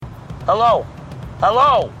Hello?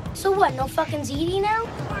 Hello? So what, no fucking ZD now?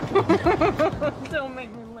 Don't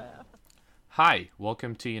make me laugh. Hi,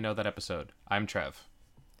 welcome to You Know That Episode. I'm Trev.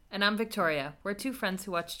 And I'm Victoria. We're two friends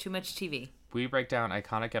who watch too much TV. We break down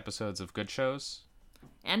iconic episodes of good shows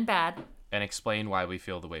And bad. and explain why we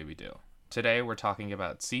feel the way we do. Today we're talking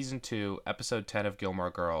about Season 2, Episode 10 of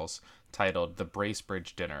Gilmore Girls, titled The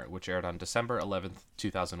Bracebridge Dinner, which aired on December 11th,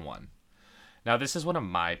 2001. Now this is one of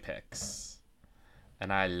my picks,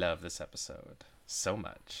 and I love this episode so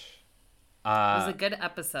much. It was a good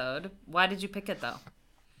episode. Why did you pick it, though?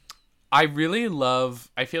 I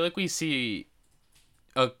feel like we see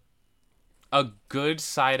a good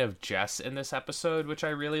side of Jess in this episode, which I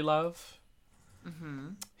really love.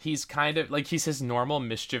 Mm-hmm. He's kind of like, he's his normal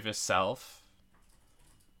mischievous self,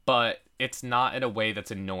 but it's not in a way that's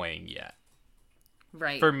annoying yet.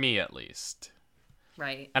 Right. For me, at least.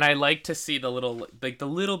 Right. And I like to see the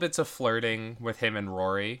little bits of flirting with him and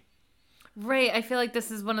Rory. Right. I feel like this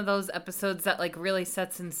is one of those episodes that like really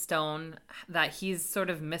sets in stone that he's sort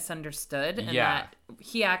of misunderstood and that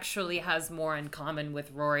he actually has more in common with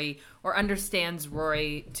Rory or understands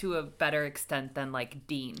Rory to a better extent than like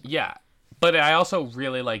Dean. Yeah. But I also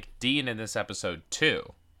really like Dean in this episode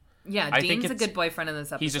too. Yeah, Dean's a good boyfriend in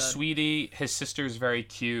this episode. He's a sweetie. His sister's very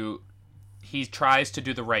cute. He tries to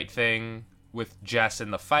do the right thing with Jess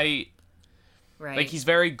in the fight. Right. Like, he's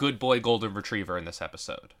very good boy golden retriever in this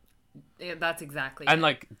episode. Yeah, that's exactly And it.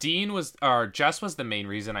 like Jess was the main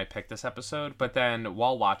reason I picked this episode, but then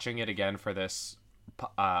while watching it again for this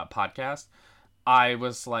podcast, I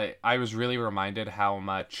was really reminded how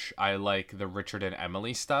much I like the Richard and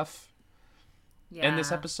Emily stuff in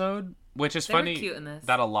this episode, which is funny cute in this.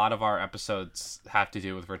 that a lot of our episodes have to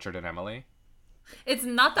do with Richard and Emily. It's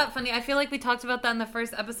not that funny. I feel like we talked about that in the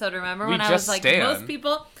first episode. Remember We when I just was like, stan. most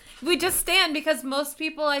people, we just stand because most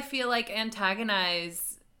people I feel like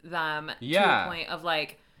antagonize them to a point of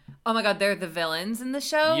like, oh my god, they're the villains in the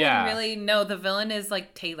show. Yeah. And really, no, the villain is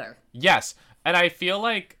like Taylor. Yes, and I feel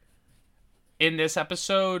like in this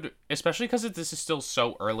episode, especially because this is still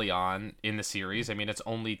so early on in the series. I mean, it's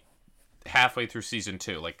only halfway through season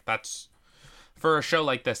 2. Like, that's, for a show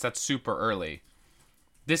like this, that's super early.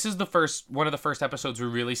 This is one of the first episodes we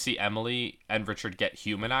really see Emily and Richard get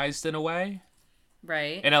humanized in a way.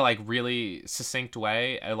 Right. In a like really succinct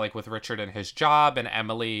way, like with Richard and his job and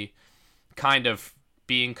Emily kind of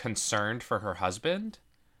being concerned for her husband.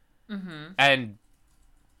 Mm-hmm. And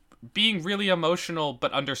being really emotional,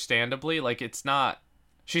 but understandably, like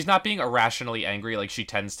she's not being irrationally angry like she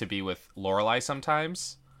tends to be with Lorelai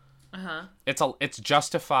sometimes. Uh-huh. It's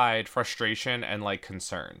justified frustration and like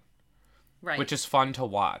concern. Right. Which is fun to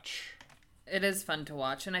watch. It is fun to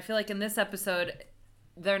watch. And I feel like in this episode,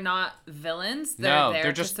 they're not villains. No, They're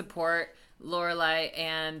they're to just support Lorelai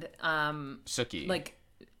and Suki.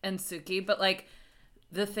 And Suki, but like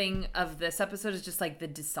the thing of this episode is just like the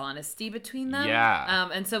dishonesty between them. Yeah.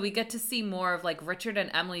 And so we get to see more of like Richard and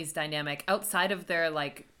Emily's dynamic outside of their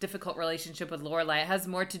like difficult relationship with Lorelai. It has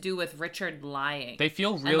more to do with Richard lying. They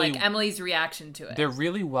feel really, and like Emily's reaction to it. They're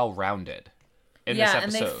really well rounded in this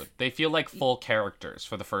episode. They feel like full characters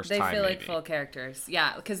for the first time. They feel like full characters.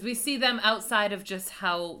 Yeah, because we see them outside of just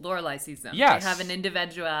how Lorelai sees them. Yes. They have an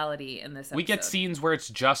individuality in this episode. We get scenes where it's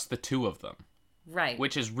just the two of them. Right.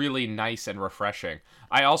 Which is really nice and refreshing.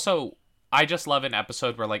 I just love an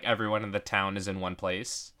episode where like everyone in the town is in one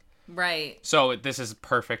place. Right. So this is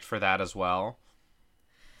perfect for that as well.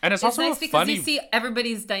 And it's also nice because funny. you see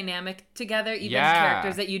everybody's dynamic together, even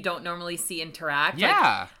characters that you don't normally see interact.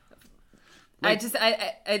 Yeah.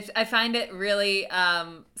 I find it really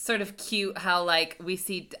sort of cute how like we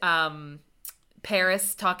see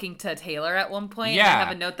Paris talking to Taylor at one point. Yeah. And I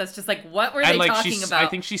have a note that's just like, what were they talking about? I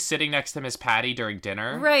think she's sitting next to Miss Patty during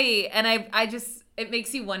dinner. Right. And it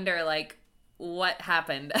makes you wonder like what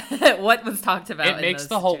happened, what was talked about. It makes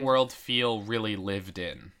the whole world feel really lived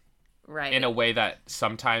in. Right. In a way that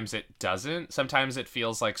sometimes it doesn't. Sometimes it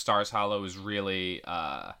feels like Stars Hollow is really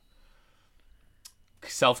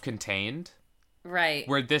self-contained. Right.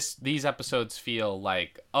 Where these episodes feel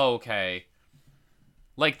like, oh, okay,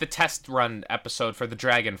 like the test run episode for the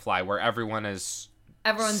Dragonfly, where everyone's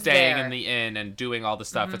staying there in the inn and doing all the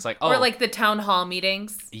stuff. Mm-hmm. It's like, oh, or like the town hall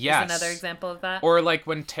meetings. Yes, is another example of that. Or like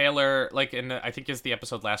when Taylor, like in I think it's the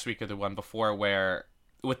episode last week or the one before, where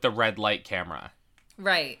with the red light camera.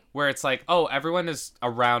 Right. Where it's like, oh, everyone is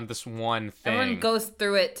around this one thing. Everyone goes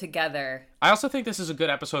through it together. I also think this is a good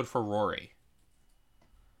episode for Rory.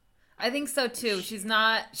 I think so too. She's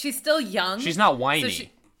still young. She's not whiny.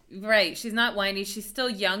 She's not whiny. She's still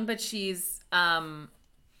young, but she's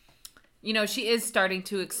she is starting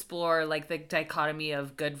to explore like the dichotomy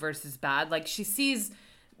of good versus bad. Like she sees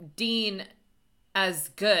Dean as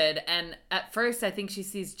good, and at first I think she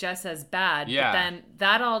sees Jess as bad. Yeah. But then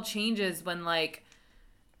that all changes when, like,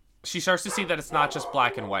 she starts to see that it's not just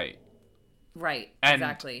black and white. Right. And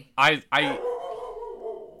exactly. I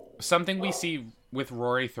something we see with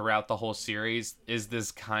Rory throughout the whole series is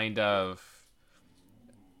this kind of,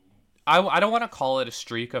 I don't want to call it a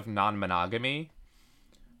streak of non-monogamy,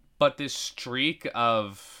 but this streak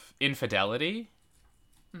of infidelity.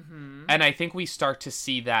 Mm-hmm. And I think we start to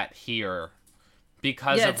see that here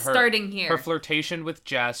because of starting here. Her flirtation with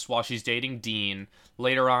Jess while she's dating Dean.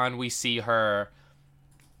 Later on, we see her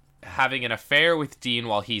having an affair with Dean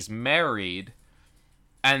while he's married.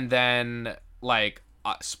 And then, like,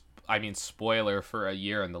 spoiler for A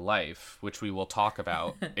Year in the Life, which we will talk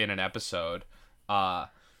about in an episode.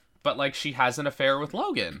 But, like, she has an affair with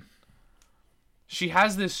Logan. She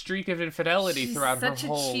has this streak of infidelity throughout her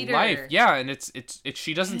whole life. Yeah, and it's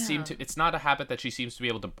she doesn't seem to, it's not a habit that she seems to be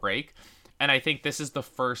able to break. And I think this is the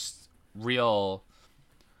first real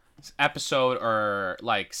episode or,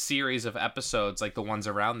 like, series of episodes, like the ones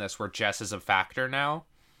around this, where Jess is a factor now,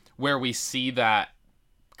 where we see that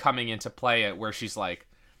coming into play, where she's like,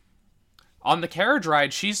 on the carriage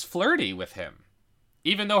ride, she's flirty with him,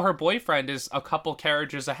 even though her boyfriend is a couple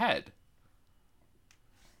carriages ahead.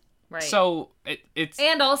 Right. So it's,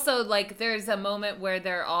 and also, like, there's a moment where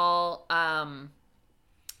they're all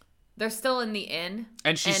they're still in the inn,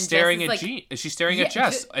 and she's staring at she's staring at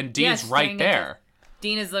Jess, and Dean's right there.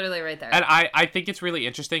 Dean is literally right there. And I think it's really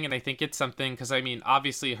interesting, and I think it's something, because, I mean,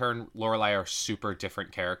 obviously her and Lorelai are super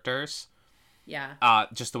different characters. Yeah.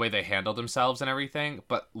 Just the way they handle themselves and everything.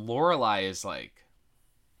 But Lorelai is, like,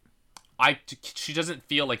 she doesn't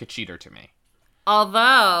feel like a cheater to me.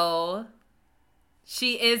 Although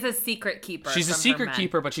she is a secret keeper. She's a secret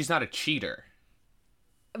keeper, but she's not a cheater.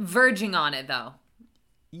 Verging on it, though.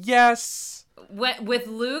 Yes. With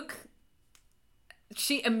Luke,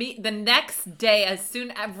 the next day,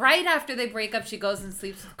 right after they break up, she goes and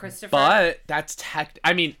sleeps with Christopher. But that's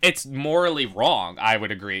I mean, it's morally wrong, I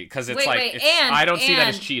would agree, because it's I don't see that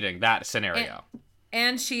as cheating, that scenario.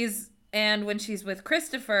 And when she's with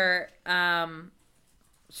Christopher,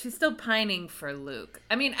 she's still pining for Luke.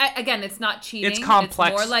 I mean, again, it's not cheating. It's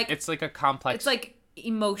complex. It's more like, it's like a complex. It's like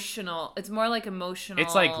emotional. It's more like emotional.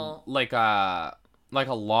 It's like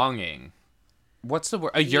a longing. What's the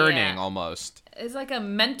word? A yearning, almost. It's like a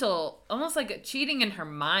mental, almost like a cheating in her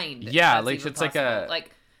mind. Yeah, like it's possible. Like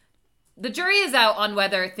the jury is out on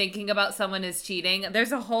whether thinking about someone is cheating.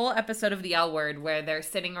 There's a whole episode of The L Word where they're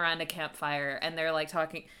sitting around a campfire and they're, like,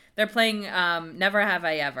 talking. They're playing Never Have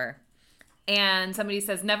I Ever. And somebody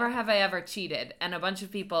says, "Never have I ever cheated." And a bunch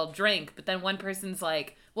of people drink, but then one person's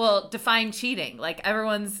like, "Well, define cheating." Like,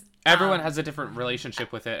 everyone has a different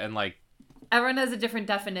relationship with it, and, like, everyone has a different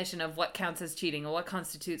definition of what counts as cheating or what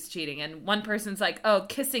constitutes cheating. And one person's like, "Oh,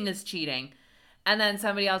 kissing is cheating." And then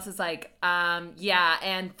somebody else is like, yeah,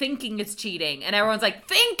 and thinking is cheating. And everyone's like,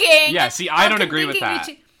 thinking? Yeah, see, I don't agree with that.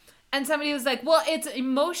 And somebody was like, well, it's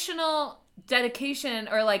emotional dedication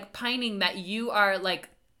or, like, pining that you are, like,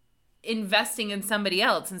 investing in somebody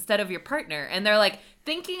else instead of your partner. And they're like,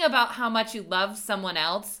 thinking about how much you love someone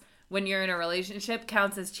else when you're in a relationship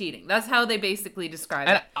counts as cheating. That's how they basically describe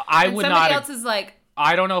it. Somebody else is like,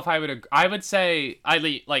 I don't know if I would. I would say I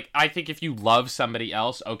think if you love somebody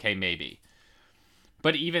else, okay, maybe.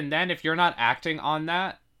 But even then, if you're not acting on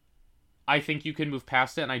that, I think you can move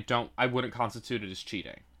past it, and I wouldn't constitute it as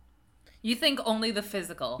cheating. You think only the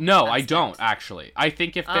physical? No, I don't, actually. I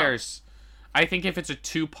think if it's a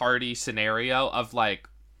two-party scenario of, like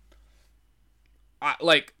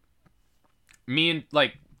me and,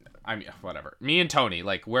 like, I mean, whatever. Me and Tony,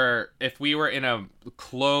 like, if we were in a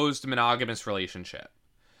closed monogamous relationship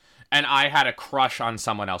and I had a crush on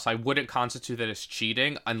someone else, I wouldn't constitute it as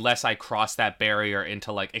cheating unless I crossed that barrier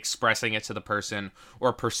into, like, expressing it to the person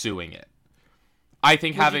or pursuing it. I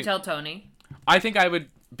think Would you tell Tony? I think I would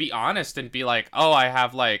be honest and be like, oh, I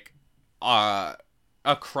have, like, a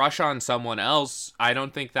crush on someone else. I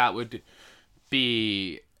don't think that would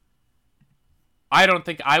be... I don't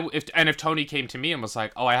think if Tony came to me and was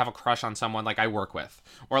like, oh, I have a crush on someone, like, I work with,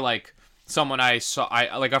 or, like, someone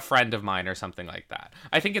like a friend of mine or something like that.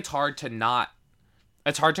 I think it's hard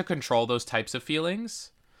to control those types of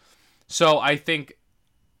feelings. So I think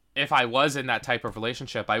if I was in that type of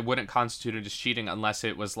relationship, I wouldn't constitute it as cheating unless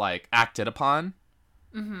it was, like, acted upon.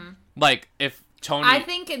 Mm-hmm. Like, if Tony... I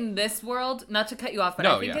think in this world, not to cut you off,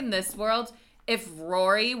 but in this world, if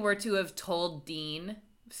Rory were to have told Dean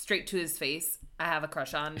straight to his face, I have a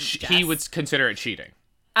crush on Jess, he would consider it cheating.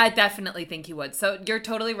 I definitely think he would. So you're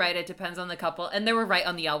totally right. It depends on the couple. And they were right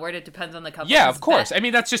on the L word. It depends on the couple. Yeah, of course. I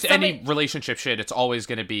mean, that's just any relationship shit. It's always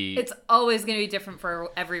going to be... It's always going to be different for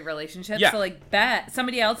every relationship. Yeah. So, like,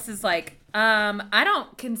 somebody else is like, I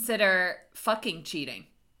don't consider fucking cheating.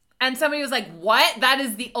 And somebody was like, what? That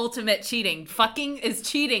is the ultimate cheating. Fucking is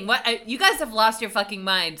cheating. What? You guys have lost your fucking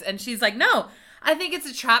minds. And she's like, no, I think it's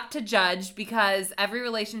a trap to judge because every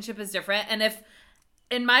relationship is different. And if...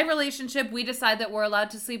 in my relationship, we decide that we're allowed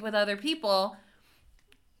to sleep with other people.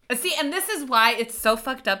 See, and this is why it's so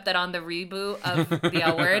fucked up that on the reboot of The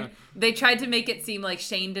L Word, they tried to make it seem like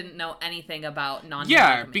Shane didn't know anything about non-monogamy.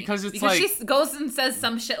 Yeah, because she goes and says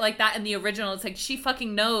some shit like that in the original. It's like she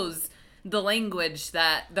fucking knows the language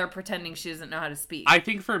that they're pretending she doesn't know how to speak. I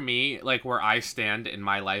think for me, like, where I stand in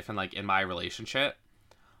my life and, like, in my relationship,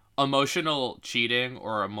 emotional cheating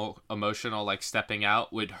or emotional, like, stepping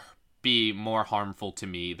out would be more harmful to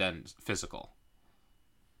me than physical.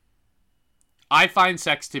 I find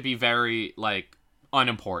sex to be very, like,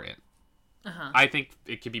 unimportant. Uh-huh. I think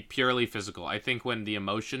it could be purely physical. I think when the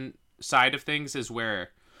emotion side of things is where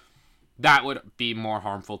that would be more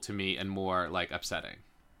harmful to me and more, like, upsetting.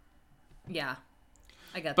 Yeah.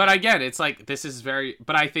 I get that. But again, it's like, this is very...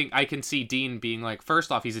 But I think I can see Dean being like,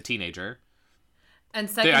 first off, he's a teenager. And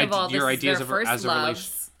second of all, this is their first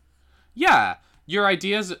loves. Yeah. Your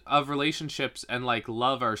ideas of relationships and, like,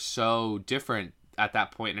 love are so different at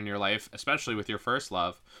that point in your life, especially with your first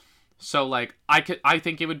love. So, like, I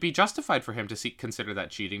think it would be justified for him to consider that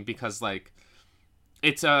cheating because, like,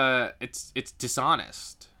 it's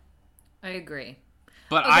dishonest. I agree.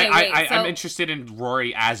 But okay, I'm interested in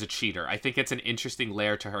Rory as a cheater. I think it's an interesting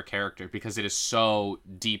layer to her character because it is so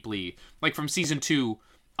deeply, like, from season 2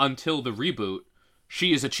 until the reboot,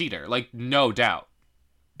 she is a cheater, like, no doubt.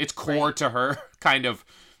 It's core to her, kind of,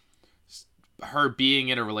 her being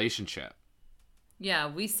in a relationship. Yeah,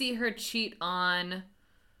 we see her cheat on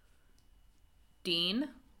Dean.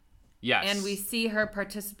 Yes. And we see her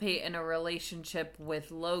participate in a relationship with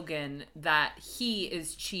Logan that he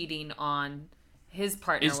is cheating on his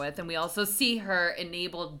partner with. And we also see her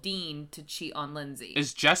enable Dean to cheat on Lindsay.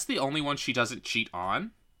 Is Jess the only one she doesn't cheat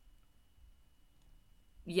on?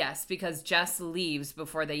 Yes, because Jess leaves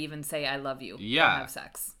before they even say I love you. Yeah. Or have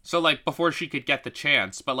sex. So, like, before she could get the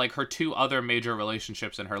chance, but, like, her 2 other major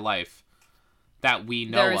relationships in her life that we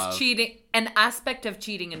know of. There's cheating, an aspect of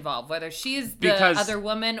cheating involved, whether she is the other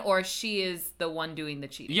woman or she is the one doing the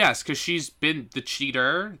cheating. Yes, because she's been the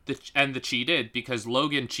cheater and the cheated because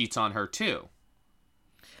Logan cheats on her, too.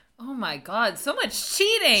 Oh my god, so much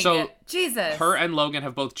cheating! So, Jesus. Her and Logan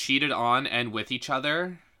have both cheated on and with each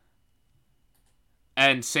other.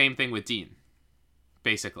 And same thing with Dean,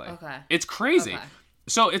 basically. Okay. It's crazy. Okay.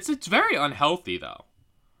 So it's very unhealthy, though.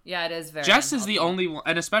 Yeah, it is very Jess unhealthy. Is the only one,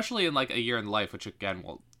 and especially in, like, a year in life, which, again,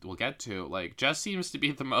 we'll get to, like, Jess seems to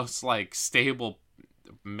be the most, like, stable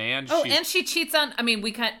man. Oh, and she cheats on, I mean,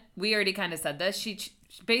 we already kind of said this.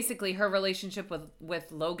 Basically, her relationship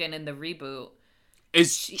with Logan in the reboot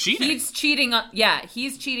is cheating. He's cheating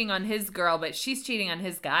on his girl, but she's cheating on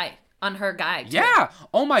her guy, too. Yeah.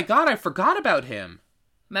 Oh my god, I forgot about him.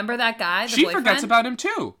 Remember that guy? She forgets about him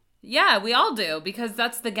too. Yeah, we all do, because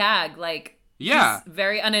that's the gag. Like, yeah, he's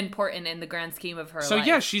very unimportant in the grand scheme of her life. So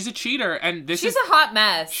yeah, she's a cheater, and she's a hot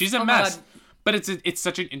mess. She's a mess. But it's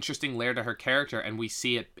such an interesting layer to her character, and we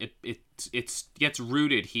see it gets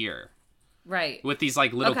rooted here. Right. With these,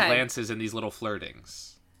 like, little glances and these little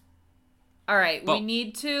flirtings. All right, we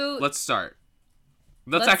need to... Let's start.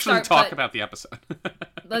 Let's actually talk about the episode.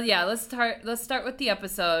 Yeah, let's start with the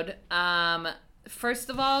episode. First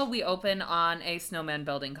of all, we open on a snowman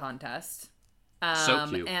building contest. So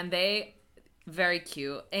cute. And very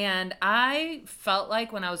cute. And I felt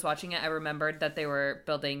like when I was watching it, I remembered that they were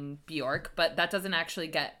building Bjork, but that doesn't actually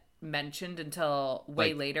get mentioned until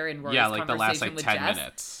way later in Rory's conversation the last, like, with 10 Jess.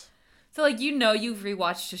 Minutes. So, like, you've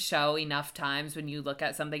rewatched a show enough times when you look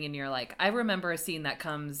at something and you're like, I remember a scene that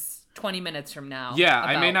comes 20 minutes from now. Yeah,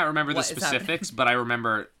 I may not remember the specifics, but I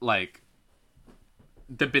remember, like,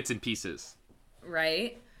 the bits and pieces.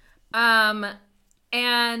 Right. And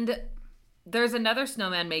there's another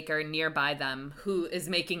snowman maker nearby them who is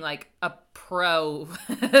making, like, a pro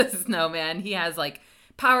snowman. He has, like,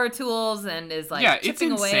 power tools and is, like,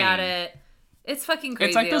 chipping away at it. It's fucking crazy.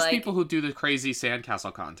 It's like those people who do the crazy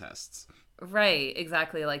sandcastle contests. Right,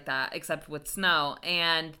 exactly like that, except with snow.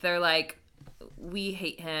 And they're like, we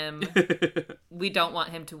hate him. We don't want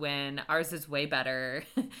him to win. Ours is way better.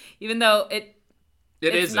 Even though it's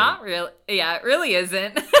isn't. Not real. Yeah, it really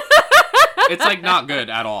isn't. It's, like, not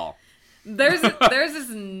good at all. Theirs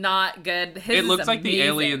is not good. His it looks is like amazing. the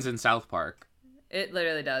aliens in South Park. It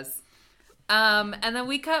literally does. And then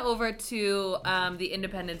we cut over to the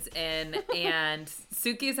Independence Inn, and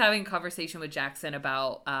Suki is having a conversation with Jackson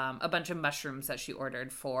about a bunch of mushrooms that she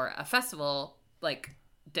ordered for a festival, like,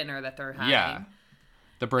 dinner that they're having. Yeah.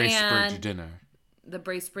 The Bracebridge dinner. The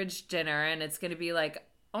Bracebridge dinner, and it's going to be, like,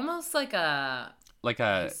 almost like a... Like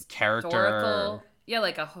a character... Yeah,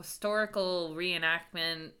 like a historical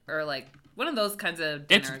reenactment, or, like, one of those kinds of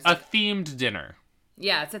dinners. It's a themed dinner.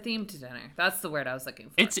 Yeah, it's a themed dinner. That's the word I was looking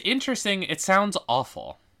for. It's interesting. It sounds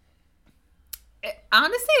awful.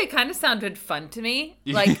 Honestly, it kind of sounded fun to me.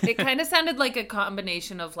 Like, it kind of sounded like a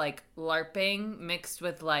combination of, like, LARPing mixed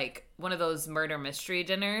with, like, one of those murder mystery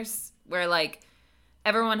dinners where, like,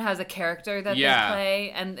 everyone has a character that they play,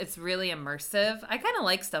 and it's really immersive. I kind of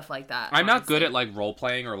like stuff like that. I'm not good at, like,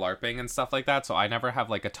 role-playing or LARPing and stuff like that, so I never have,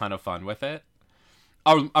 like, a ton of fun with it.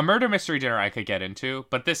 A murder mystery dinner I could get into,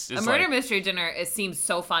 but this is a murder mystery dinner. It seems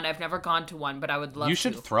so fun. I've never gone to one, but I would love to. You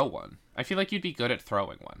should throw one. I feel like you'd be good at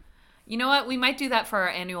throwing one. You know what? We might do that for our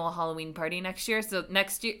annual Halloween party next year. So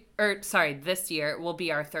this year will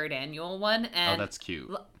be our third annual one. And that's cute.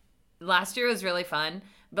 Last year was really fun,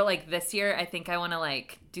 but like this year, I think I want to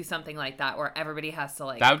like do something like that where everybody has to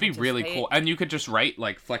like. That would be really cool, and you could just write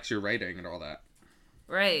like flex your writing and all that.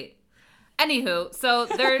 Right. Anywho, so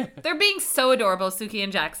they're being so adorable, Suki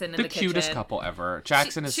and Jackson in the kitchen. The cutest couple ever.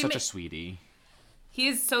 Jackson is such a sweetie. He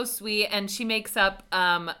is so sweet, and she makes up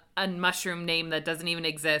a mushroom name that doesn't even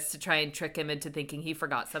exist to try and trick him into thinking he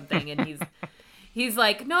forgot something. And he's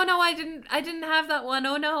like, no, I didn't have that one.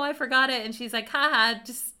 Oh no, I forgot it. And she's like, haha,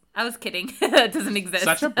 I was kidding. It doesn't exist.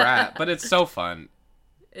 Such a brat, but it's so fun.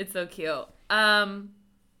 It's so cute. And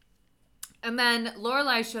then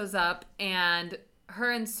Lorelai shows up, and her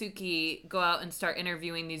and Suki go out and start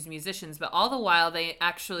interviewing these musicians, but all the while they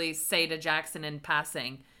actually say to Jackson in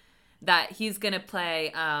passing that he's going to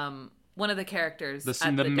play one of the characters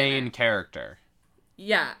the main character.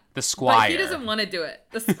 Yeah. The squire. But he doesn't want to do it.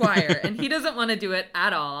 The squire. And he doesn't want to do it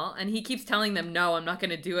at all. And he keeps telling them, no, I'm not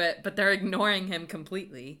going to do it. But they're ignoring him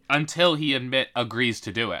completely. Until he agrees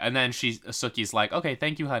to do it. And then Suki's like, okay,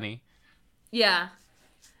 thank you, honey. Yeah.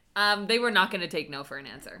 They were not going to take no for an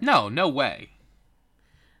answer. No way.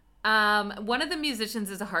 One of the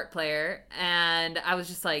musicians is a harp player, and I was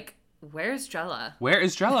just like, where's Drella? Where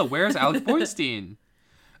is Drella? Where's Alex Borstein?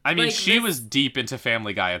 I mean, she was deep into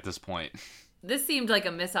Family Guy at this point. This seemed like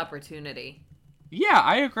a missed opportunity. Yeah,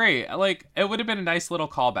 I agree. Like, it would have been a nice little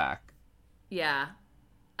callback. Yeah.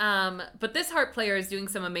 But this harp player is doing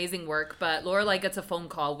some amazing work, but Lorelai gets a phone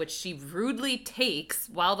call, which she rudely takes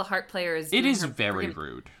while the harp player is doing very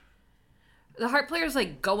rude. The harp player's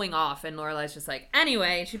like going off, and Lorelai's just like,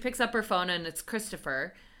 anyway, she picks up her phone, and it's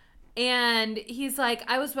Christopher. And he's like,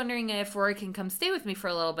 I was wondering if Rory can come stay with me for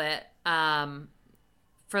a little bit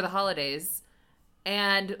for the holidays.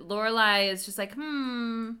 And Lorelai is just like,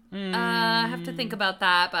 I have to think about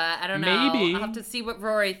that, but I don't know. Maybe. I'll have to see what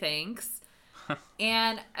Rory thinks.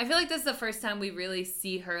 And I feel like this is the first time we really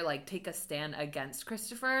see her, like, take a stand against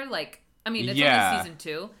Christopher. Like, I mean, it's only season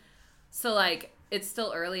 2. So, like, it's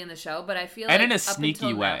still early in the show, but I feel like... And in a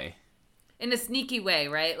sneaky way. In a sneaky way,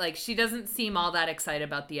 right? Like, she doesn't seem all that excited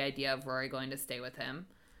about the idea of Rory going to stay with him.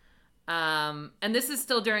 And this is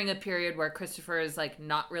still during a period where Christopher is, like,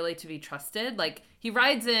 not really to be trusted. Like, he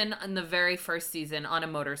rides in the very first season on a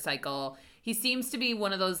motorcycle. He seems to be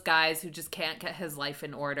one of those guys who just can't get his life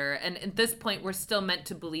in order. And at this point, we're still meant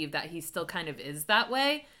to believe that he still kind of is that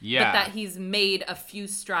way. Yeah. But that he's made a few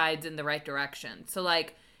strides in the right direction. So,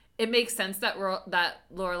 like, it makes sense that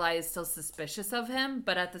Lorelai is still suspicious of him.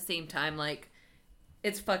 But at the same time, like,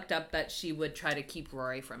 it's fucked up that she would try to keep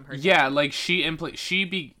Rory from her. Yeah, like, she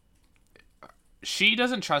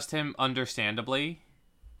doesn't trust him, understandably,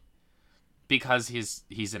 because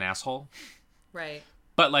he's an asshole. Right.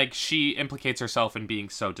 But, like, she implicates herself in being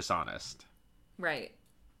so dishonest. Right.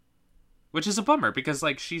 Which is a bummer, because,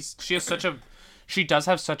 like, she does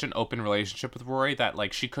have such an open relationship with Rory that,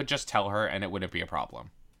 like, she could just tell her and it wouldn't be a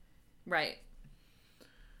problem. Right.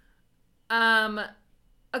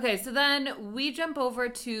 Okay, so then we jump over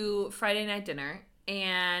to Friday night dinner.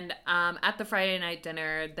 And at the Friday night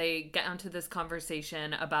dinner, they get onto this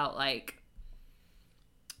conversation about, like,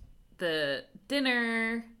 the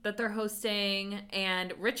dinner that they're hosting.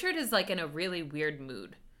 And Richard is, like, in a really weird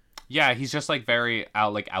mood. Yeah, he's just, like, very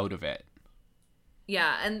out of it.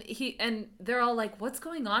 Yeah, and they're all like, what's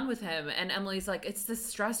going on with him? And Emily's like, it's the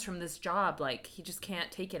stress from this job. Like, he just can't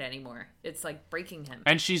take it anymore. It's, like, breaking him.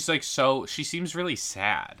 And she's, like, she seems really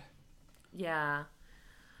sad. Yeah.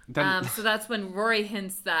 Then... So that's when Rory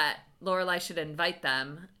hints that Lorelai should invite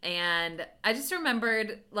them. And I just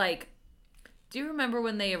remembered, like, Do you remember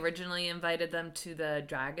when they originally invited them to the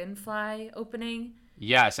Dragonfly opening?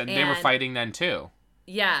 Yes, and they were fighting then too.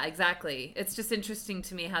 Yeah, exactly. It's just interesting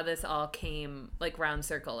to me how this all came like round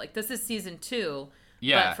circle. Like this is season 2.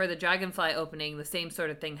 Yeah. But for the Dragonfly opening, the same sort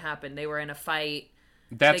of thing happened. They were in a fight.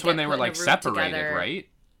 That's when they were like separated, together. Right?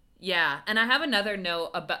 Yeah. And I have another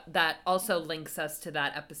note about that also links us to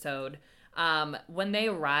that episode. When they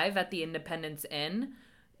arrive at the Independence Inn,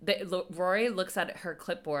 Rory looks at her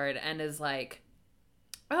clipboard and is like,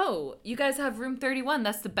 oh, you guys have room 31.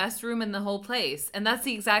 That's the best room in the whole place. And that's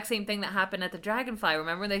the exact same thing that happened at the Dragonfly.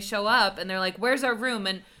 Remember, they show up and they're like, where's our room?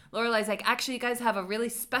 And Lorelai's like, actually, you guys have a really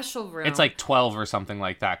special room. It's like 12 or something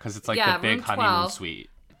like that because it's like the big honeymoon suite.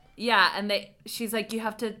 Yeah, and she's like, you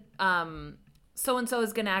have to, so-and-so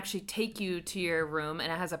is going to actually take you to your room,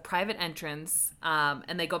 and it has a private entrance,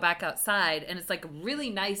 and they go back outside, and it's like a really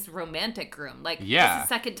nice romantic room. Like, yeah. It's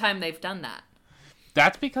the second time they've done that.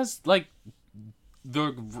 That's because, like,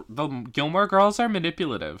 the Gilmore girls are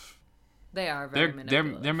manipulative. They are very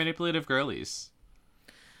manipulative. They're manipulative girlies.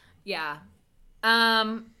 Yeah.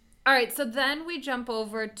 All right, so then we jump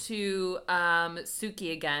over to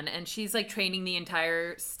Suki again, and she's like training the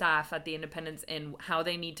entire staff at the Independence Inn how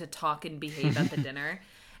they need to talk and behave at the dinner.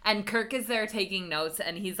 And Kirk is there taking notes,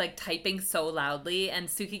 and he's like typing so loudly, and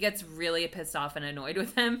Suki gets really pissed off and annoyed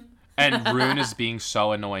with him. And Rune is being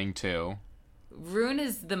so annoying too. Rune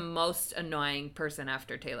is the most annoying person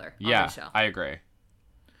after Taylor on the show. I agree.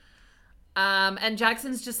 And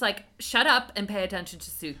Jackson's just like, shut up and pay attention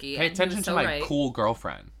to Suki. Pay attention to my cool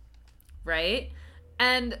girlfriend. Right?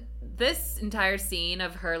 And this entire scene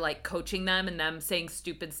of her like coaching them and them saying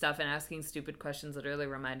stupid stuff and asking stupid questions literally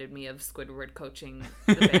reminded me of Squidward coaching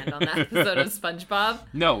the band on that episode of SpongeBob.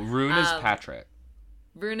 No, Rune is Patrick.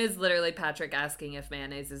 Rune is literally Patrick asking if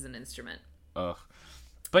mayonnaise is an instrument. Ugh.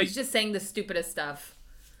 But he's just saying the stupidest stuff.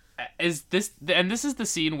 Is this is the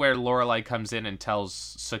scene where Lorelai comes in and tells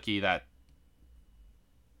Suki that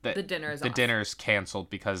the dinner's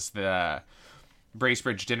canceled because the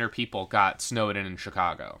Bracebridge dinner people got snowed in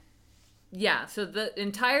Chicago. Yeah, so the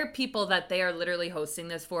entire people that they are literally hosting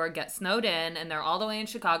this for get snowed in, and they're all the way in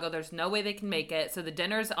Chicago. There's no way they can make it, so the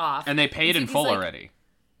dinner's off. And they paid in full already.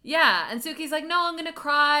 Yeah, and Suki's like, no, I'm gonna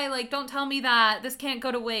cry. Like, don't tell me that. This can't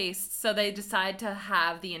go to waste. So they decide to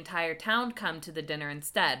have the entire town come to the dinner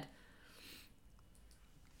instead.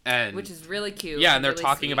 Which is really cute. Yeah, and they're really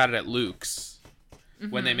talking about it at Luke's.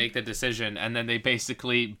 When they make the decision, and then they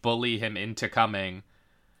basically bully him into coming.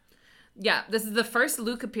 Yeah, this is the first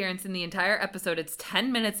Luke appearance in the entire episode. It's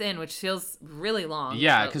 10 minutes in, which feels really long.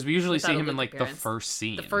 Yeah, because we usually see him in, like, the first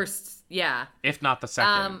scene. The first, yeah. If not the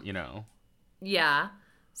second, you know. Yeah.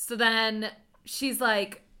 So then she's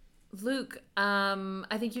like, Luke,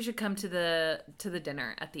 I think you should come to the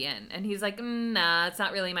dinner at the inn. And he's like, nah, it's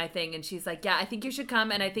not really my thing. And she's like, yeah, I think you should come,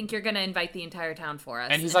 and I think you're going to invite the entire town for us.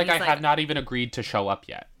 And he's like, I have not even agreed to show up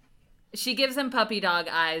yet. She gives him puppy dog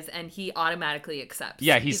eyes, and he automatically accepts.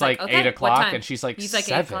 Yeah, he's like okay, 8 o'clock, and she's like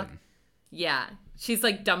 7. Yeah. She's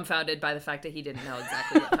like dumbfounded by the fact that he didn't know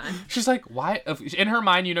exactly what time. She's like, why? In her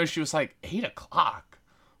mind, you know, she was like, 8 o'clock?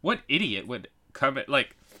 What idiot would come at,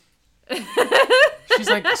 like... she's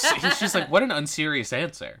like, what an unserious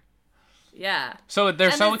answer. Yeah. So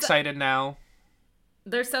they're so excited now.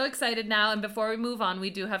 They're so excited now, and before we move on, we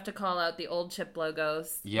do have to call out the old chip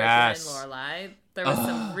logos. Yes. And Lorelai. There was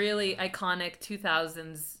some really iconic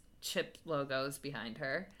 2000s chip logos behind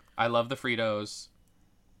her. I love the Fritos.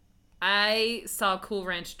 I saw Cool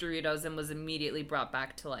Ranch Doritos and was immediately brought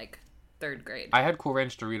back to like 3rd grade. I had Cool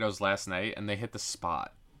Ranch Doritos last night, and they hit the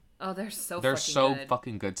spot. Oh, they're so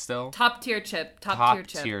fucking good still. Top tier chip. Top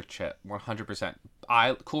tier chip. 100%.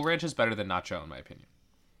 Cool Ranch is better than Nacho in my opinion.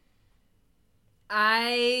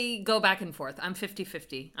 I go back and forth. I'm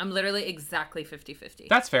 50-50. I'm literally exactly 50-50.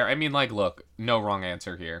 That's fair. I mean, like, look, no wrong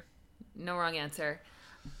answer here. No wrong answer.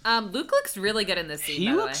 Luke looks really good in this scene,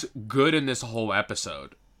 He looks good in this whole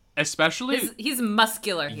episode. Especially... He's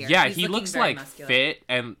muscular here. Yeah, he looks, like, muscular. Fit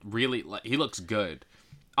and really... he looks good.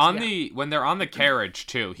 When they're on the carriage,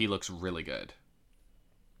 too, he looks really good.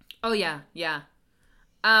 Oh, yeah, yeah.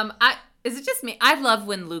 Is it just me? I love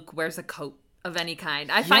when Luke wears a coat of any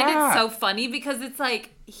kind. I find it so funny because it's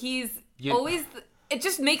like always... It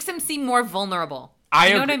just makes him seem more vulnerable.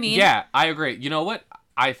 You know what I mean? Yeah, I agree. You know what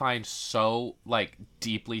I find so, like,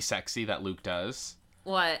 deeply sexy that Luke does?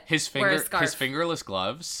 What? His fingerless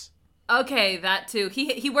gloves. Okay, that too.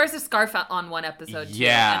 He wears a scarf on one episode too.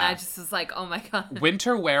 Yeah. And I just was like, oh my god.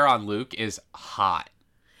 Winter wear on Luke is hot.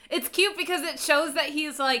 It's cute because it shows that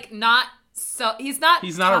he's like he's not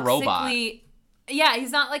a robot. Yeah,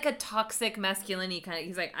 he's not like a toxic masculinity kind of.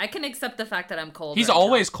 He's like, I can accept the fact that I'm cold. He's right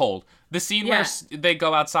always now. cold. The scene where they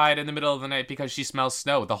go outside in the middle of the night because she smells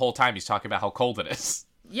snow, the whole time he's talking about how cold it is.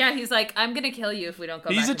 Yeah, he's like, I'm gonna kill you if we don't go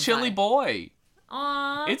He's back a chilly inside. boy.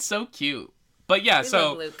 Aww. It's so cute. But yeah, We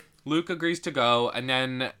so love Luke agrees to go, and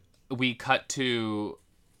then we cut to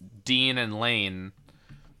Dean and Lane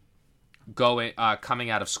coming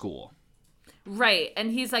out of school. Right,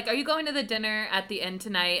 and he's like, are you going to the dinner at the end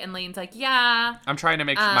tonight? And Lane's like, yeah. I'm trying to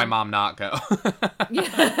make my mom not go.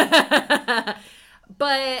 Yeah.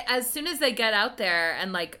 But as soon as they get out there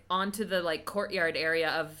and like onto the like courtyard area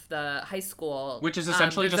of the high school, Which is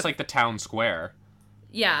essentially just like the town square.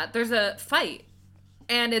 Yeah, there's a fight.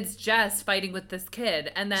 And it's Jess fighting with this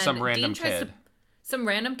kid. And then Some random kid. Some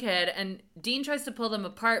random kid, and Dean tries to pull them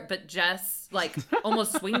apart, but Jess like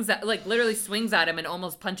almost literally swings at him and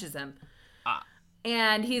almost punches him.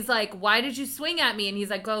 And he's like, why did you swing at me? And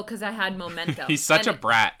he's like, oh, because I had momentum. He's such a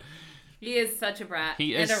brat. He is such a brat.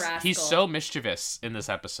 He is. And a rascal. He's so mischievous in this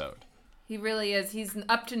episode. He really is. He's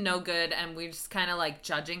up to no good, and we're just kind of like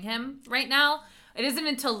judging him right now. It isn't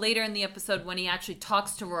until later in the episode when he actually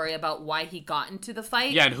talks to Rory about why he got into the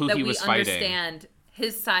fight. Yeah, and who he was fighting. That we understand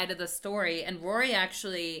his side of the story. And Rory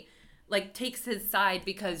actually like takes his side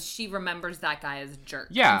because she remembers that guy as a jerk.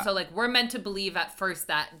 Yeah. And so like we're meant to believe at first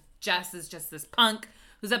that Jess is just this punk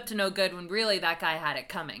who's up to no good when really that guy had it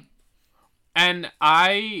coming. And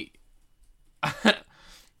I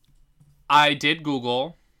did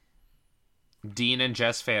Google Dean and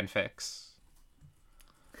Jess fanfics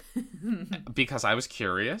because I was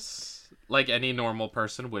curious, like any normal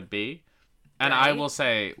person would be. And Right. I will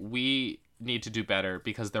say we need to do better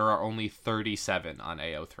because there are only 37 on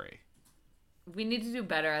AO3. We need to do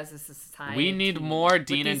better as a society. We need more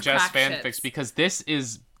Dean and Jess crack fanfics ships. because this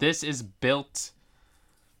is built.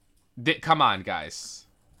 Come on, guys.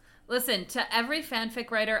 Listen, to every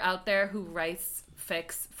fanfic writer out there who writes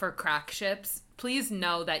fics for crack ships, please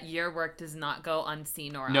know that your work does not go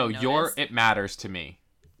unseen or No, unnoticed. it matters to me.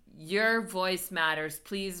 Your voice matters.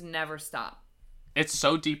 Please never stop. It's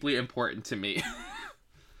so deeply important to me.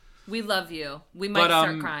 We love you. We might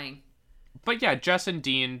start crying. But yeah, Jess and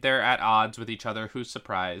Dean, they're at odds with each other. Who's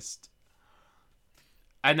surprised?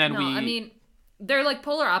 And then I mean, they're like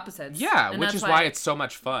polar opposites. Yeah, and which that's is why it's so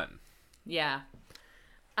much fun. Yeah.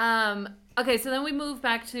 Okay, so then we move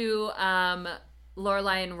back to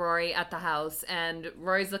Lorelai and Rory at the house, and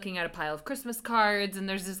Rory's looking at a pile of Christmas cards, and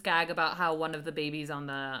there's this gag about how one of the babies on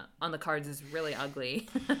the cards is really ugly.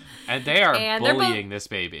 And they are And bullying this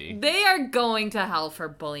baby. They are going to hell for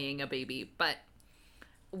bullying a baby, but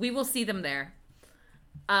we will see them there.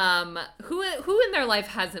 Who in their life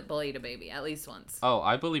hasn't bullied a baby at least once? Oh,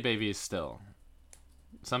 I bully babies still.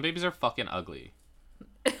 Some babies are fucking ugly.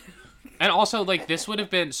 And also, like, this would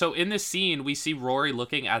have been... So, in this scene, we see Rory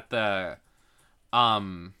looking at the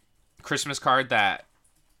Christmas card that...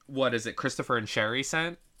 What is it? Christopher and Sherry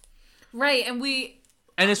sent? Right, and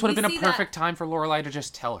this would have been a perfect time for Lorelai to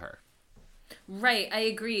just tell her. Right, I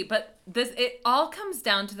agree. But it all comes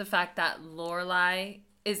down to the fact that Lorelai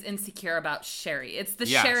is insecure about Sherry. It's the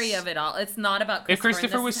Sherry of it all. It's not about Christopher. If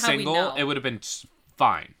Christopher was single, it would have been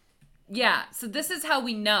fine. Yeah, so this is how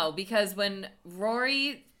we know, because when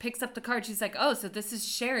Rory picks up the card, she's like, oh, so this is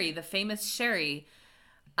Sherry, the famous Sherry.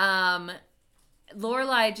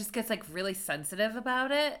 Lorelai just gets like really sensitive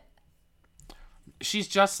about it. She's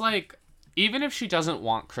just like, even if she doesn't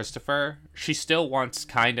want Christopher, she still wants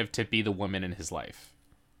kind of to be the woman in his life.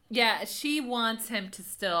 Yeah, she wants him to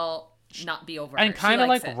still not be over and her. kind of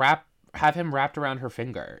like have him wrapped around her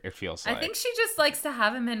finger, it feels like. I think she just likes to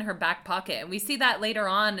have him in her back pocket. And we see that later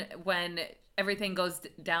on when everything goes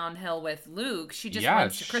downhill with Luke. She just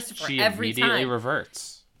runs to Christopher every time. She immediately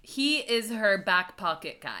reverts. He is her back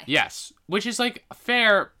pocket guy. Yes, which is like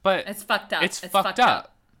fair, but it's fucked up. It's fucked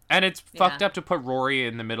up. And it's fucked up to put Rory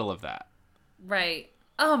in the middle of that. Right.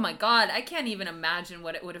 Oh my god, I can't even imagine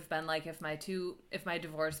what it would have been like if my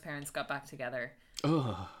divorced parents got back together.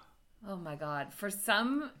 Ugh. Oh my god. For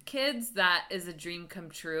some kids that is a dream come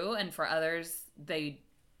true, and for others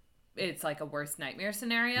it's like a worst nightmare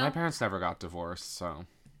scenario. My parents never got divorced, so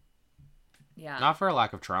yeah. Not for a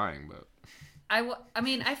lack of trying, but I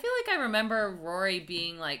mean, I feel like I remember Rory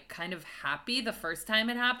being like kind of happy the first time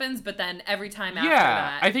it happens, but then every time after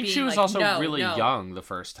that, I think she was like, also really young the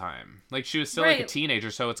first time. Like she was still like a teenager,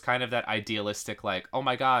 so it's kind of that idealistic, like, oh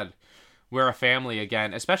my god, we're a family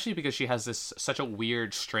again. Especially because she has such a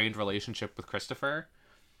weird, strained relationship with Christopher,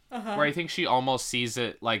 where I think she almost sees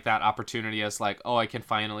it like that opportunity as like, oh, I can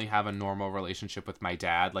finally have a normal relationship with my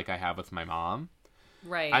dad, like I have with my mom.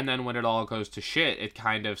 Right. And then when it all goes to shit, it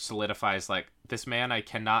kind of solidifies, like, this man, I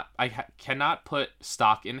cannot put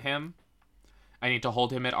stock in him. I need to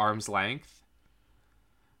hold him at arm's length.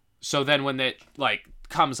 So then when it, like,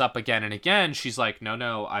 comes up again and again, she's like,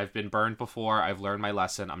 no, I've been burned before. I've learned my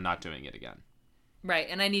lesson. I'm not doing it again. Right,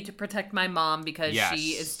 and I need to protect my mom because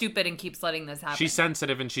she is stupid and keeps letting this happen. She's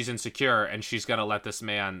sensitive and she's insecure, and she's gonna let this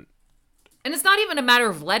man... And it's not even a matter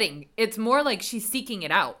of letting. It's more like she's seeking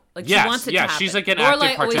it out. Like, she wants it to happen. She's like an Lorelai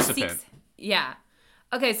active participant. Yeah.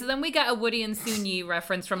 Okay, so then we got a Woody and Soon-Yi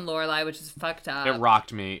reference from Lorelai, which is fucked up. It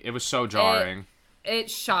rocked me. It was so jarring.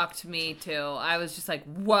 It shocked me, too. I was just like,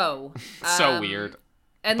 whoa. So weird.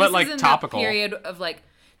 And but, this like, is in topical. that period of, like...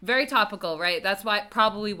 Very topical, right? That's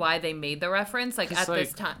probably why they made the reference. Like, at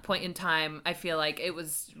this point in time, I feel like it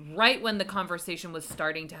was right when the conversation was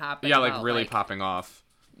starting to happen. Yeah, like, really popping off.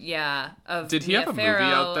 Yeah. Did he have a movie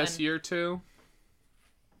out this year, too?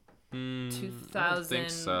 2001? I don't think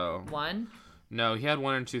so. No, he had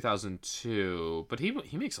one in 2002. But he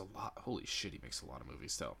makes a lot... Holy shit, he makes a lot of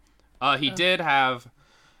movies, still. He did have,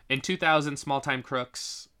 in 2000, Small Time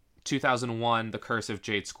Crooks. 2001, The Curse of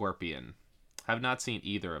Jade Scorpion. Have not seen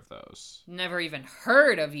either of those. Never even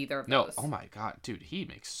heard of either of those. No, oh my god, dude, he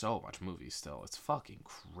makes so much movies still. It's fucking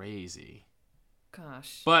crazy.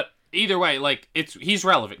 Gosh. But either way, like, he's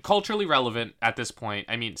relevant, culturally relevant at this point.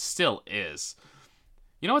 I mean, still is.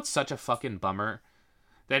 You know what's such a fucking bummer?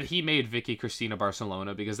 That he made Vicky Cristina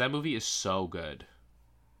Barcelona, because that movie is so good.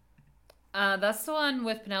 That's the one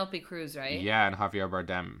with Penelope Cruz, right? Yeah, and Javier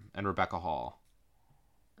Bardem and Rebecca Hall.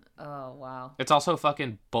 Oh, wow. It's also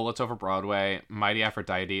fucking Bullets Over Broadway, Mighty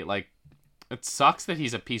Aphrodite. Like, it sucks that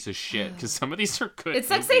he's a piece of shit, because some of these are good It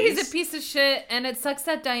sucks movies. that he's a piece of shit, and it sucks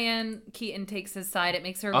that Diane Keaton takes his side. It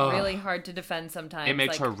makes her really hard to defend sometimes. It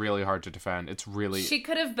makes her really hard to defend. It's really... She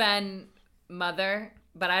could have been Mother,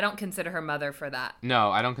 but I don't consider her Mother for that.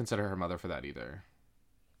 No, I don't consider her Mother for that either.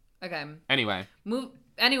 Okay. Anyway,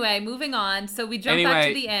 moving on. So we jump back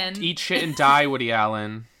to the end. Eat shit and die, Woody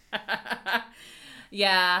Allen.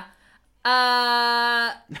 Yeah.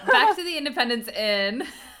 Back to the Independence Inn.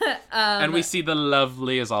 And we see the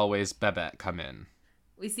lovely, as always, Babette come in.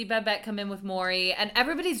 We see Babette come in with Maury, and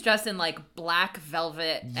everybody's dressed in, like, black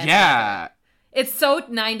velvet. And yeah. leather. It's so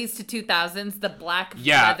 90s to 2000s, the black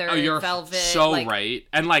leather you're velvet. so right.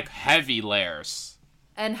 And, like, heavy layers.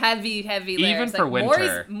 And heavy layers. Even for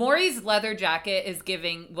winter. Maury's leather jacket is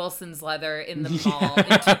giving Wilson's leather in the mall in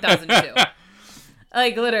 2002.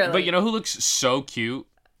 Like, literally. But you know who looks so cute?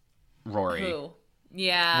 Rory. Who?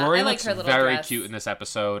 Yeah, Rory I like looks her little very dress. cute in this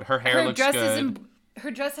episode. Her hair looks good. Her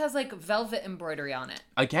dress has, like, velvet embroidery on it.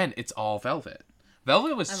 Again, it's all velvet.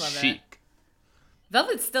 Velvet was chic.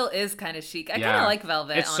 Velvet still is kind of chic. I kind of like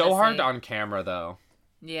velvet, It's honestly. so hard on camera, though.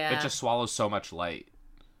 Yeah. It just swallows so much light.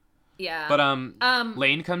 Yeah. But,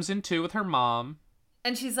 Lane comes in, too, with her mom.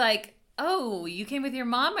 And she's like, oh, you came with your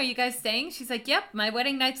mom? Are you guys staying? She's like, yep, my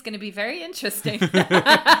wedding night's going to be very interesting.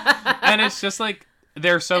 And it's just, like,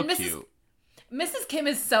 they're so cute. Mrs. Kim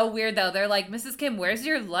is so weird, though. They're like, Mrs. Kim, where's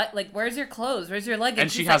your where's your clothes? Where's your luggage? And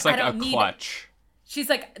she has, like, a clutch. She's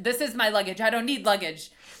like, this is my luggage. I don't need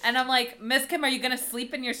luggage. And I'm like, Miss Kim, are you going to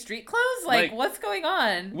sleep in your street clothes? Like, what's going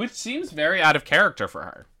on? Which seems very out of character for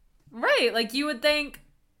her. Right. Like, you would think,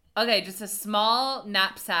 okay, just a small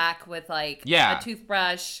knapsack with, like, a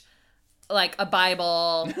toothbrush, like, a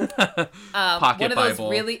Bible. Pocket one of those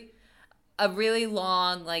Bible. A really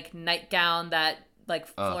long, like, nightgown that, like,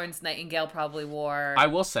 Florence Nightingale probably wore. I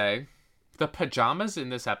will say, the pajamas in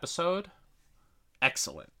this episode,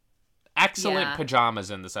 excellent. Excellent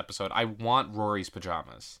pajamas in this episode. I want Rory's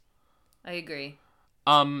pajamas. I agree.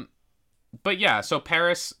 But yeah, so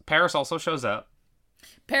Paris also shows up.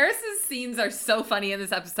 Paris's scenes are so funny in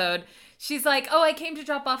this episode. She's like, oh, I came to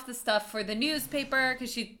drop off the stuff for the newspaper,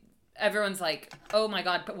 because everyone's like, oh my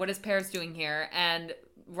god, what is Paris doing here? And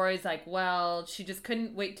Rory's like, well, she just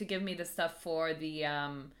couldn't wait to give me the stuff for the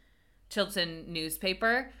Chilton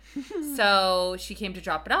newspaper. So she came to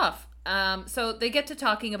drop it off. So they get to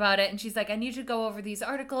talking about it, and she's like, I need you to go over these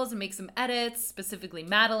articles and make some edits, specifically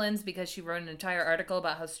Madeline's, because she wrote an entire article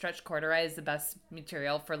about how stretch corduroy is the best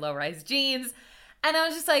material for low-rise jeans. And I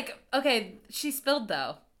was just like, okay, she spilled,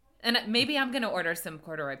 though. And maybe I'm going to order some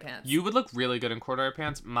corduroy pants. You would look really good in corduroy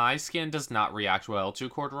pants. My skin does not react well to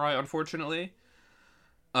corduroy, unfortunately.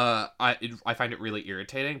 I find it really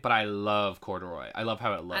irritating, but I love corduroy. I love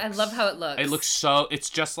how it looks. I love how it looks. It looks so... It's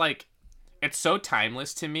just, like... It's so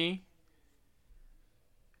timeless to me.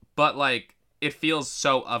 But, like, it feels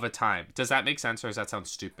so of a time. Does that make sense, or does that sound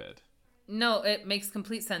stupid? No, it makes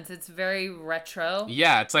complete sense. It's very retro.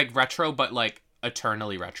 Yeah, it's, like, retro, but, like,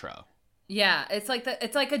 eternally retro. Yeah, it's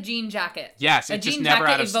like a jean jacket. Yes, it's just never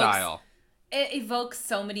out of style. It evokes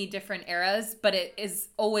so many different eras, but it is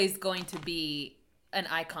always going to be an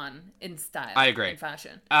icon in style. I agree. In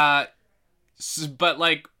fashion. But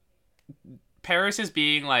like, Paris is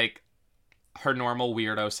being like her normal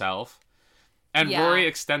weirdo self. And Rory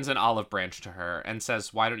extends an olive branch to her and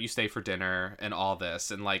says, "Why don't you stay for dinner?" and all this,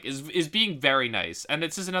 and like is being very nice. And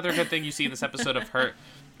this is another good thing you see in this episode of her.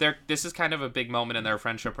 This is kind of a big moment in their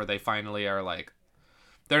friendship where they finally are like,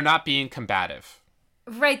 they're not being combative.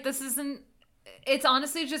 Right. This isn't. It's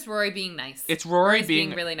honestly just Rory being nice. It's Rory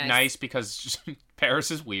being really nice because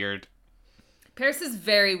Paris is weird. Paris is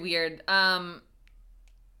very weird. I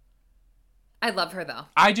love her though.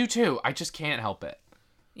 I do too. I just can't help it.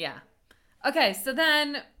 Yeah. Okay, so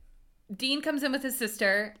then Dean comes in with his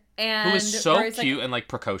sister, and who is so Rory's cute and like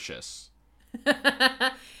precocious.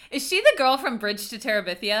 Is she the girl from Bridge to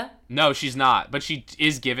Terabithia? No, she's not, but she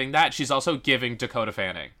is giving that. She's also giving Dakota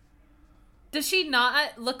Fanning. Does she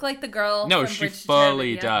not look like the girl? No, from she Bridge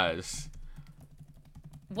fully to Terabithia? does.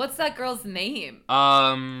 What's that girl's name?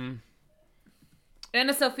 Anna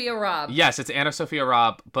Sophia Robb. Yes, it's Anna Sophia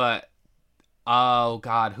Robb, but oh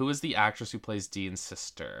god, who is the actress who plays Dean's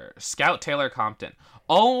sister? Scout Taylor Compton.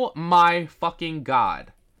 Oh my fucking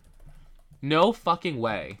god. No fucking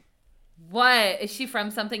way. What? Is she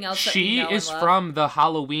from something else? She is from the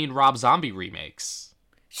Halloween Rob Zombie remakes.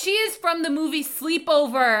 She is from the movie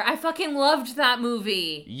Sleepover. I fucking loved that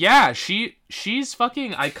movie. Yeah, she's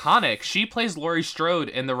fucking iconic. She plays Laurie Strode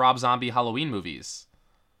in the Rob Zombie Halloween movies,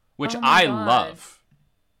 which I love.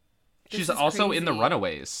 She's also crazy. in The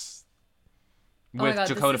Runaways with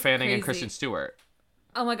Dakota Fanning and Kristen Stewart.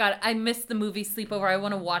 Oh my god, I missed the movie Sleepover. I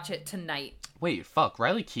want to watch it tonight. Wait, fuck.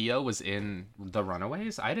 Riley Keough was in The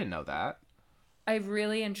Runaways? I didn't know that. I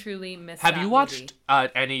really and truly missed Have that you watched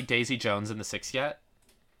any Daisy Jones and the Six yet?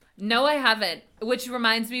 No, I haven't. Which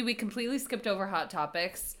reminds me, we completely skipped over Hot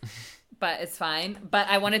Topics, but it's fine. But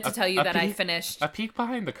I wanted to tell you that I finished... A peek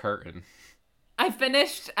behind the curtain. I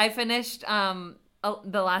finished The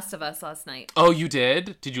Last of Us last night. Oh, you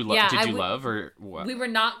did? Did you Yeah, love or what? We were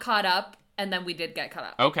not caught up, and then we did get caught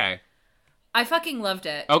up. Okay. I fucking loved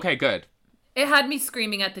it. Okay, good. It had me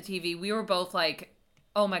screaming at the TV. We were both like,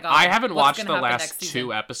 oh my god. I haven't watched the last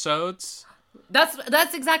 2 episodes.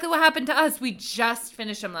 That's exactly what happened to us. We just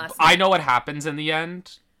finished them last night. I know what happens in the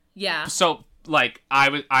end. Yeah. So, like,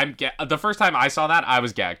 the first time I saw that, I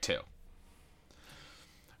was gagged too.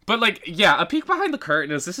 But, like, yeah, a peek behind the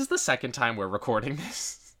curtain is this is the second time we're recording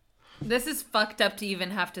this. This is fucked up to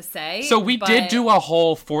even have to say. So we did do a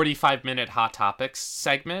whole 45-minute Hot Topics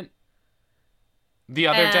segment the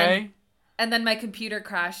other day. And then my computer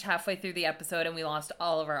crashed halfway through the episode and we lost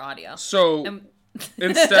all of our audio. So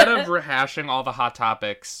instead of rehashing all the Hot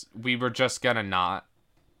Topics, we were just gonna not.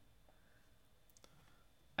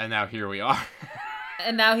 And now here we are.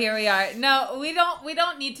 No, we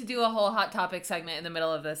don't need to do a whole Hot Topic segment in the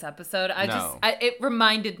middle of this episode. It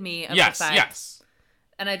reminded me of the fact. Yes.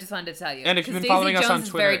 And I just wanted to tell you. And if you've been following us on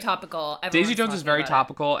Twitter, very topical. Daisy Jones is very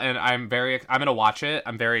topical, and I'm gonna watch it.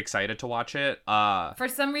 I'm very excited to watch it. For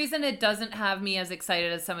some reason, it doesn't have me as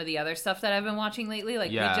excited as some of the other stuff that I've been watching lately.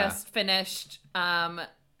 Like we just finished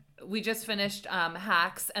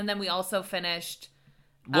Hacks, and then we also finished.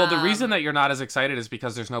 Well, the reason that you're not as excited is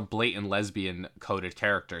because there's no blatant lesbian coded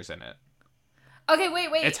characters in it. Okay,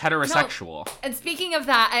 wait. It's heterosexual. No. And speaking of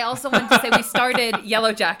that, I also wanted to say we started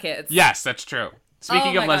Yellow Jackets. Yes, that's true.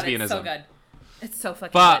 Speaking of lesbianism. God, it's so good. It's so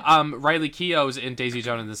fucking good. But Riley Keough's in Daisy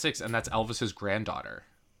Jones and the Six, and that's Elvis's granddaughter.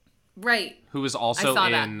 Right. Who is also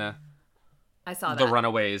in The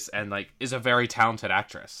Runaways and like is a very talented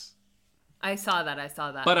actress. I saw that.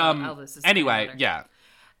 But Elvis's anyway, granddaughter. yeah.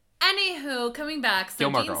 Anywho, coming back, so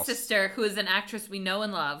Gilmore Dean's Girls. sister, who is an actress we know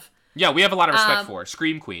and love. Yeah, we have a lot of respect for.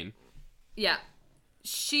 Scream Queen. Yeah.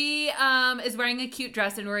 She is wearing a cute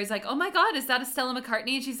dress, and Rory's like, oh my god, is that a Stella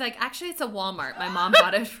McCartney? And she's like, actually, it's a Walmart. My mom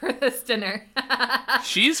bought it for this dinner.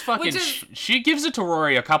 She's fucking... she gives it to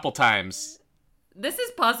Rory a couple times. This is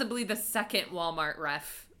possibly the second Walmart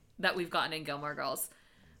ref that we've gotten in Gilmore Girls.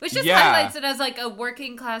 Which just highlights it as like a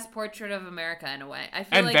working class portrait of America in a way. I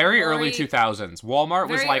feel and like very Rory, early 2000s. Walmart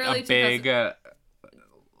was like a big...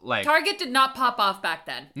 like Target did not pop off back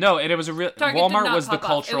then. No, and it was a real... Walmart was the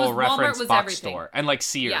cultural reference box store. And like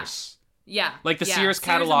Sears. Yeah. Like the Sears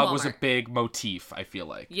catalog was a big motif, I feel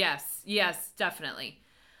like. Yes, definitely.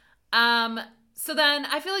 So then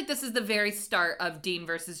I feel like this is the very start of Dean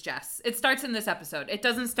versus Jess. It starts in this episode. It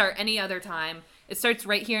doesn't start any other time. It starts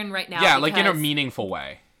right here and right now. Yeah, like in a meaningful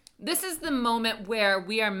way. This is the moment where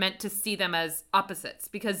we are meant to see them as opposites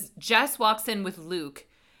because Jess walks in with Luke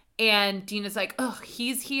And Dean is like, oh,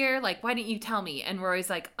 he's here? Like, why didn't you tell me? And Rory's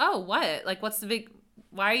like, oh, what? Like,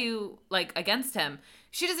 why are you, like, against him?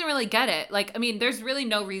 She doesn't really get it. Like, I mean, there's really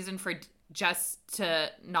no reason for Jess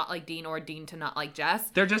to not like Dean or Dean to not like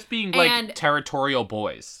Jess. They're just being, like, territorial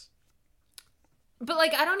boys. But,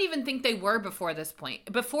 like, I don't even think they were before this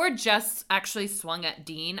point. Before Jess actually swung at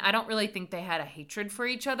Dean, I don't really think they had a hatred for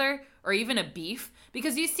each other or even a beef.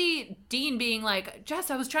 Because you see Dean being like,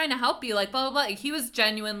 Jess, I was trying to help you, like, blah, blah, blah. Like, he was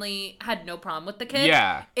genuinely had no problem with the kid.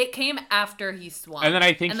 Yeah. It came after he swung. And then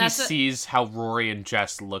I think he sees how Rory and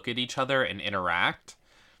Jess look at each other and interact.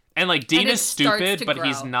 And, like, Dean is stupid, but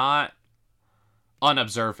he's not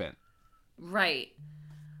unobservant. Right.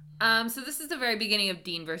 So this is the very beginning of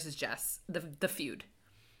Dean versus Jess, the feud.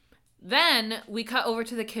 Then we cut over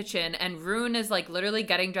to the kitchen, and Rune is, like, literally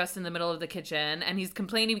getting dressed in the middle of the kitchen, and he's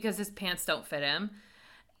complaining because his pants don't fit him.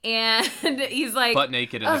 And he's like... butt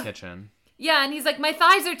naked in the kitchen. Yeah, and he's like, my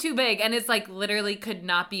thighs are too big. And it's, like, literally could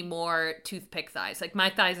not be more toothpick thighs. Like,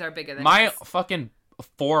 my thighs are bigger than my his. fucking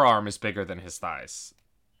forearm is bigger than his thighs.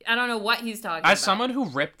 I don't know what he's talking about. As someone who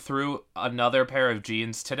ripped through another pair of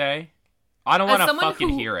jeans today... I don't want to fucking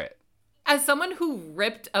hear it. As someone who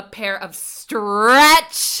ripped a pair of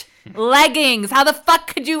stretch leggings, how the fuck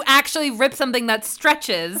could you actually rip something that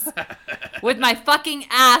stretches with my fucking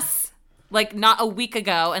ass, like, not a week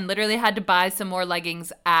ago, and literally had to buy some more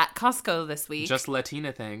leggings at Costco this week? Just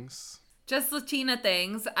Latina things.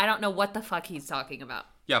 I don't know what the fuck he's talking about.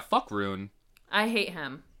 Yeah, fuck Rune. I hate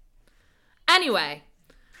him. Anyway,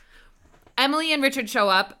 Emily and Richard show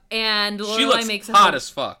up, and Lorelai makes hot as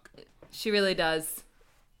fuck. She really does.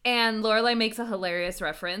 And Lorelai makes a hilarious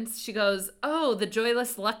reference. She goes, oh, the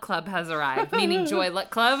Joyless Luck Club has arrived. Meaning Joy Luck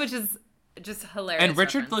Club, which is just hilarious. And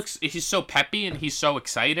Richard he's so peppy and he's so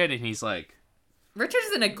excited and he's like...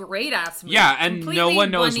 Richard's in a great ass mood. Yeah, and completely no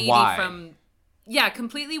one knows why.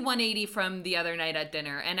 Completely 180 from the other night at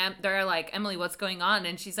dinner. And they're like, Emily, what's going on?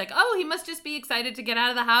 And she's like, oh, he must just be excited to get out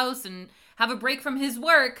of the house and have a break from his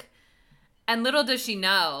work. And little does she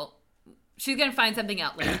know... she's going to find something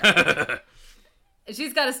out later.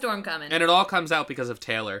 She's got a storm coming. And it all comes out because of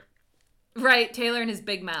Taylor. Right, Taylor and his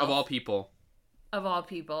big mouth. Of all people.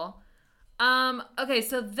 Okay,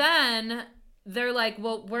 so then they're like,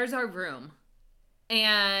 well, where's our room?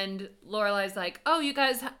 And Lorelai's like, oh, you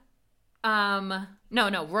guys...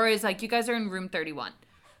 No, Rory's like, you guys are in room 31.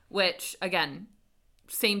 Which, again,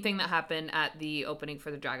 same thing that happened at the opening for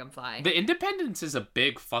the Dragonfly. The Independence is a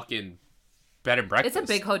big fucking bed and breakfast. It's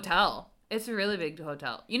a big hotel. It's a really big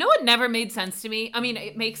hotel. You know what never made sense to me? I mean,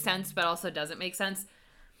 it makes sense, but also doesn't make sense.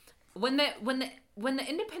 When the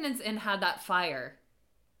Independence Inn had that fire.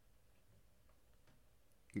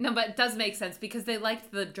 No, but it does make sense because they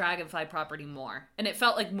liked the Dragonfly property more, and it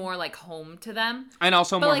felt like more like home to them, and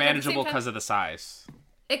also more manageable because of the size.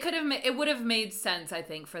 It would have made sense, I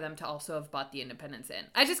think, for them to also have bought the Independence Inn.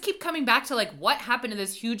 I just keep coming back to, like, what happened to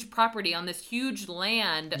this huge property on this huge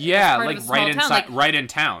land? Yeah, like right in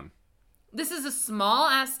town. This is a small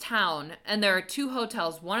ass town, and there are 2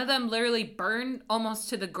 hotels. One of them literally burned almost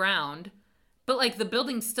to the ground, but, like, the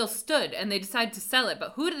building still stood, and they decided to sell it.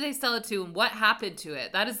 But who did they sell it to, and what happened to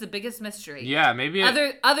it? That is the biggest mystery. Yeah, maybe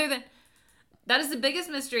other than that is the biggest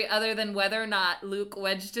mystery, other than whether or not Luke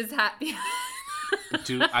wedged his hat behind.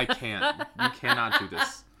 Dude, I can't. You cannot do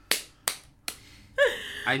this.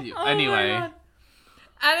 Anyway.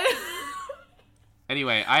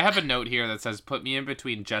 Anyway, I have a note here that says, put me in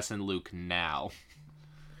between Jess and Luke now.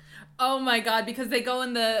 Oh my god, because they go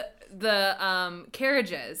in the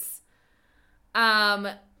carriages. There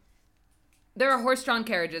are horse-drawn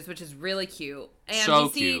carriages, which is really cute. And so we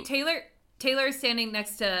see cute. Taylor is standing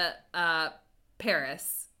next to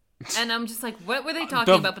Paris. And I'm just like, what were they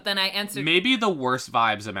talking about? But then I answered... maybe the worst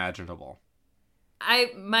vibes imaginable.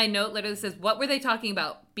 My note literally says, what were they talking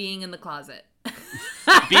about? Being in the closet.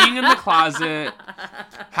 Being in the closet,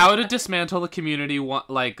 how to dismantle the community,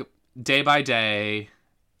 like, day by day.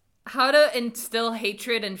 How to instill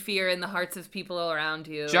hatred and fear in the hearts of people around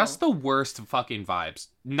you. Just the worst fucking vibes.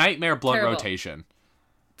 Nightmare blood rotation.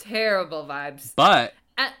 Terrible vibes. But...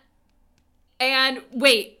 and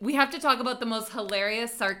wait, we have to talk about the most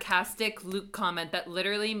hilarious, sarcastic Luke comment that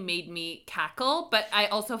literally made me cackle, but I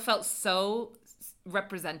also felt so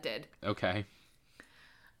represented. Okay.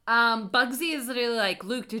 Bugsy is literally like,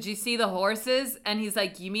 Luke, did you see the horses? And he's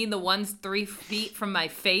like, you mean the ones 3 feet from my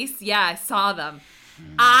face? Yeah, I saw them.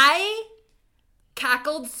 I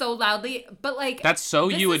cackled so loudly, but like... that's so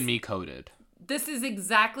you and me coded. This is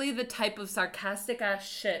exactly the type of sarcastic ass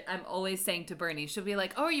shit I'm always saying to Bernie. She'll be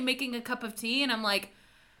like, oh, are you making a cup of tea? And I'm like...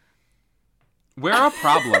 we're a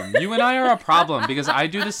problem. You and I are a problem because I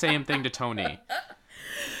do the same thing to Tony.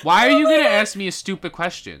 Why are you going to ask me a stupid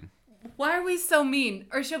question? Why are we so mean?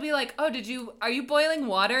 Or she'll be like, oh, are you boiling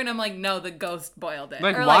water? And I'm like, no, the ghost boiled it.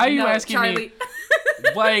 Like, or why like, are you no, asking Charlie.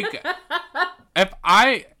 me? Like,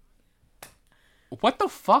 what the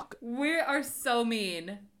fuck? We are so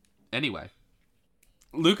mean. Anyway,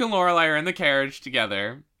 Luke and Lorelai are in the carriage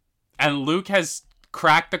together, and Luke has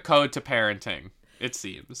cracked the code to parenting, it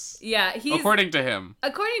seems. Yeah, according to him.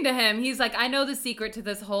 According to him, he's like, I know the secret to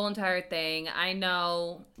this whole entire thing. I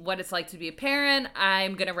know what it's like to be a parent.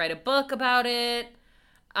 I'm going to write a book about it.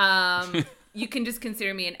 You can just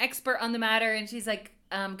consider me an expert on the matter. And she's like,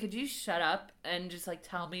 could you shut up and just like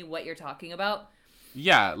tell me what you're talking about?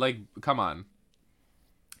 Yeah, like, come on.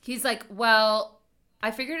 He's like, well,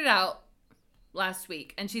 I figured it out last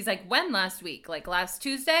week. And she's like, when last week? Like last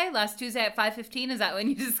Tuesday? Last Tuesday at 5:15? Is that when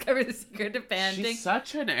you discovered the secret of parenting? She's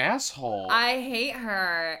such an asshole. I hate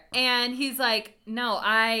her. And he's like, no,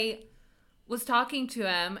 I was talking to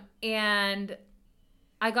him and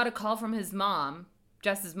I got a call from his mom,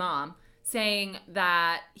 Jess's mom, saying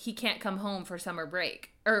that he can't come home for summer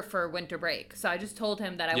break or for winter break. So I just told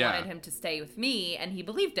him that I wanted him to stay with me and he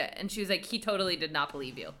believed it. And she was like, he totally did not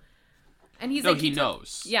believe you. And he's like, he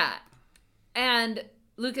knows. Yeah. And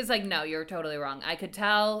Luke is like, no, you're totally wrong. I could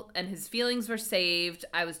tell, and his feelings were saved.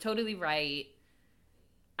 I was totally right.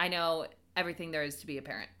 I know everything there is to be a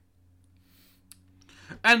parent.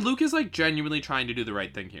 And Luke is like genuinely trying to do the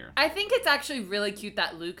right thing here. I think it's actually really cute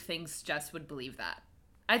that Luke thinks Jess would believe that.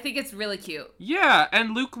 I think it's really cute. Yeah,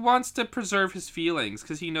 and Luke wants to preserve his feelings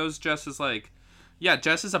because he knows Jess is like, yeah,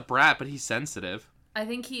 Jess is a brat, but he's sensitive. I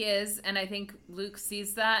think he is, and I think Luke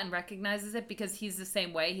sees that and recognizes it because he's the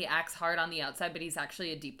same way. He acts hard on the outside, but he's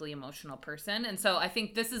actually a deeply emotional person. And so I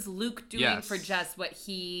think this is Luke doing for Jess what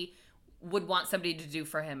he would want somebody to do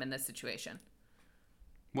for him in this situation.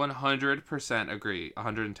 100% agree.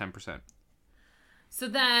 110%. So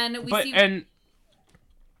then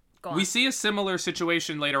we see a similar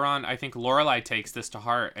situation later on. I think Lorelai takes this to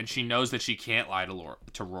heart, and she knows that she can't lie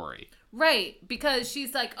to Rory. Right, because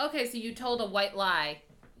she's like, okay, so you told a white lie.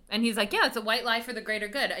 And he's like, yeah, it's a white lie for the greater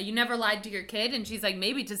good. You never lied to your kid? And she's like,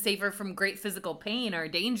 maybe to save her from great physical pain or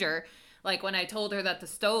danger. Like when I told her that the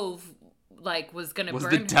stove like was going to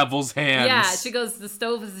burn the devil's hands. Yeah, she goes, the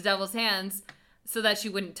stove is the devil's hands so that she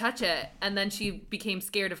wouldn't touch it. And then she became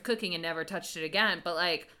scared of cooking and never touched it again. But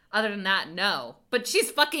like, other than that, no. But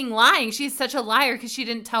she's fucking lying. She's such a liar because she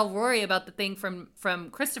didn't tell Rory about the thing from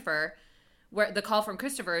Christopher. Where the call from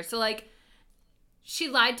Christopher. So, like, she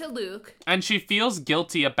lied to Luke. And she feels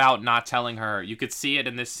guilty about not telling her. You could see it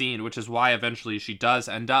in this scene, which is why eventually she does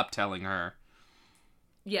end up telling her.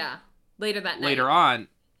 Yeah. Later that night. Later on.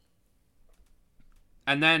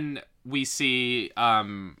 And then we see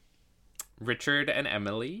Richard and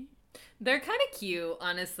Emily. They're kind of cute,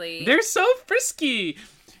 honestly. They're so frisky.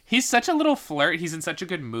 He's such a little flirt. He's in such a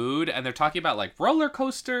good mood, and they're talking about like roller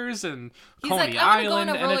coasters and Coney Island, I want to go on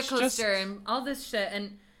a roller coaster just, and all this shit.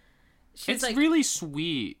 And she's like, really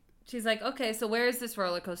sweet. She's like, okay, so where is this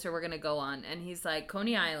roller coaster we're gonna go on? And he's like,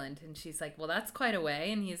 Coney Island, and she's like, well, that's quite a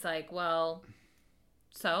way. And he's like, well,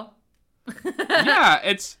 so. Yeah,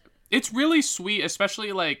 it's really sweet,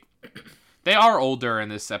 especially like they are older in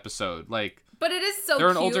this episode, like. But it is so. They're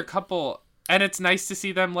cute. An older couple, and it's nice to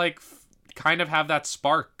see them like kind of have that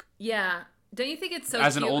spark. Yeah. Don't you think it's so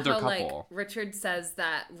as cute an older how, couple. Like, Richard says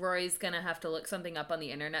that Rory's going to have to look something up on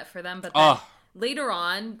the internet for them, but then later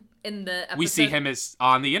on in the episode... We see him as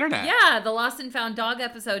on the internet. Yeah, the Lost and Found Dog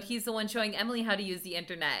episode, he's the one showing Emily how to use the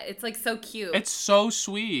internet. It's, like, so cute. It's so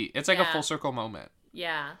sweet. It's like a full circle moment.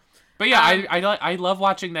 Yeah. But yeah, I love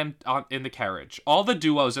watching them in the carriage. All the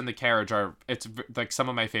duos in the carriage it's like some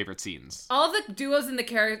of my favorite scenes. All the duos in the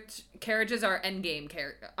carriages are endgame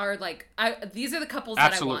these are the couples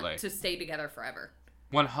Absolutely. that I want to stay together forever.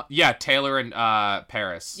 Taylor and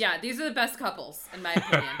Paris. Yeah, these are the best couples in my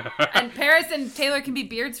opinion. And Paris and Taylor can be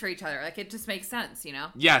beards for each other. Like it just makes sense, you know?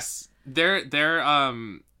 Yes. They're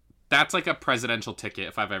that's like a presidential ticket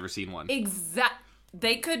if I've ever seen one.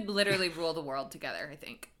 They could literally rule the world together, I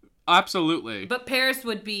think. Absolutely. But Paris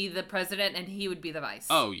would be the president and he would be the vice.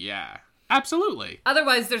 Oh, yeah. Absolutely.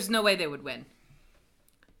 Otherwise, there's no way they would win.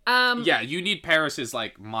 Yeah, you need Paris's,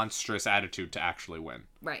 like, monstrous attitude to actually win.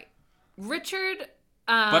 Right. Richard...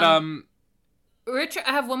 Richard,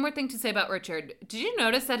 I have one more thing to say about Richard. Did you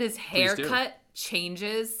notice that his haircut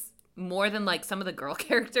changes more than, like, some of the girl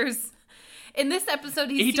characters? In this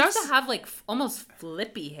episode, he seems to have, like, almost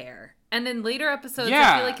flippy hair. And in later episodes,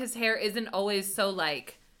 I feel like his hair isn't always so,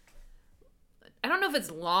 like... I don't know if it's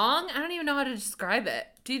long. I don't even know how to describe it.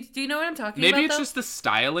 Do you know what I'm talking about? Maybe it's just the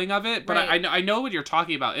styling of it, but right. I know what you're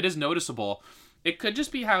talking about. It is noticeable. It could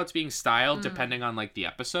just be how it's being styled depending on, like, the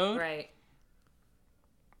episode. Right.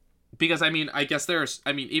 Because, I mean, I guess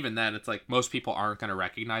even then, it's like most people aren't going to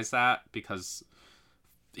recognize that because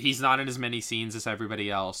he's not in as many scenes as everybody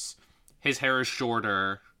else. His hair is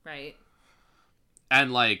shorter. Right.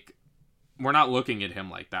 And, like, we're not looking at him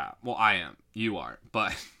like that. Well, I am. You are.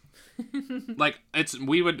 But, like,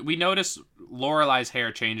 we notice Lorelai's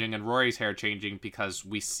hair changing and Rory's hair changing because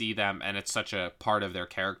we see them and it's such a part of their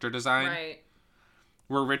character design. Right.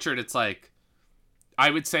 Where Richard, it's like, I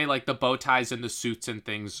would say, like, the bow ties and the suits and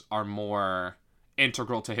things are more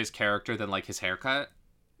integral to his character than, like, his haircut.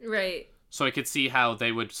 Right. So I could see how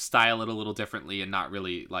they would style it a little differently and not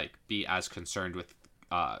really, like, be as concerned with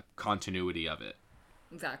continuity of it.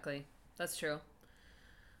 Exactly. That's true.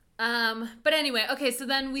 But anyway, okay, so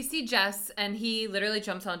then we see Jess, and he literally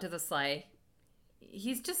jumps onto the sleigh.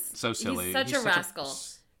 He's just... So silly. He's such a rascal.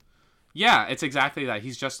 Yeah, it's exactly that.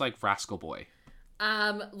 He's just like Rascal Boy.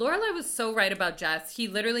 Lorelai was so right about Jess. He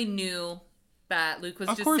literally knew that Luke was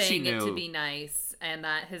just saying it to be nice, and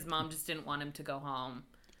that his mom just didn't want him to go home.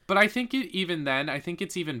 But I think even then, I think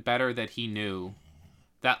it's even better that he knew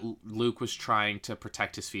that Luke was trying to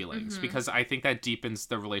protect his feelings, because I think that deepens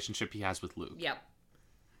the relationship he has with Luke. Yep.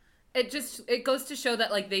 It goes to show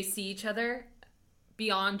that, like, they see each other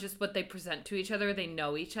beyond just what they present to each other. They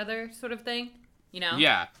know each other, sort of thing, you know?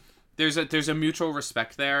 Yeah. There's a mutual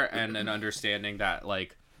respect there and an understanding that,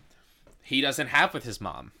 like, he doesn't have with his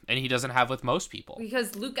mom, and he doesn't have with most people.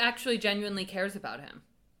 Because Luke actually genuinely cares about him.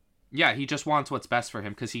 Yeah, he just wants what's best for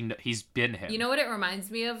him because he's been him. You know what it reminds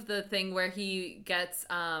me of? The thing where he gets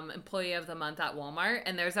Employee of the Month at Walmart.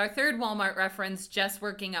 And there's our third Walmart reference, Jess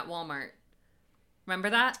working at Walmart. Remember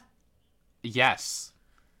that? Yes.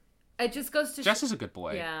 It just goes to... Jess is a good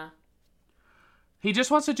boy. Yeah. He just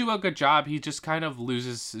wants to do a good job. He just kind of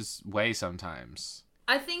loses his way sometimes.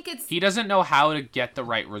 I think it's... He doesn't know how to get the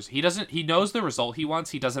right... He knows the result he wants.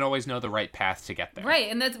 He doesn't always know the right path to get there. Right,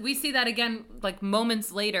 and we see that again, like,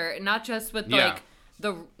 moments later. Not just with, like,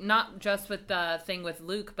 not just with the thing with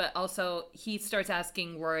Luke, but also he starts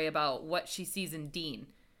asking Rory about what she sees in Dean.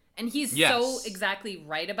 And he's so exactly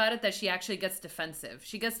right about it that she actually gets defensive.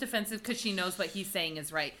 She gets defensive because she knows what he's saying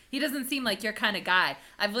is right. He doesn't seem like your kind of guy.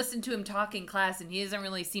 I've listened to him talk in class, and he doesn't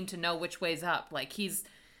really seem to know which way's up. Like, he's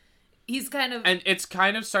kind of... And it's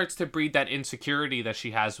kind of starts to breed that insecurity that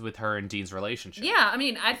she has with her and Dean's relationship. Yeah, I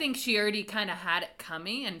mean, I think she already kind of had it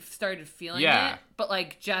coming and started feeling it. But,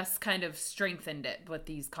 like, Jess kind of strengthened it with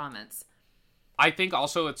these comments. I think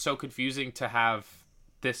also it's so confusing to have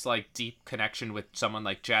this, like, deep connection with someone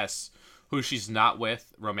like Jess, who she's not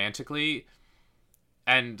with romantically.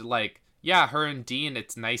 And, like, yeah, her and Dean,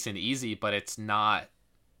 it's nice and easy, but it's not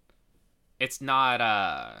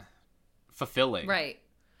fulfilling. Right.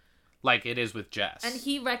 Like it is with Jess. And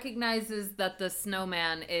he recognizes that the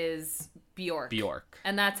snowman is Bjork.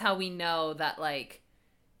 And that's how we know that, like,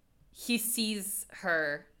 he sees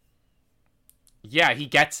her. Yeah, he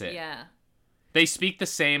gets it. Yeah. They speak the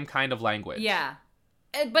same kind of language. Yeah.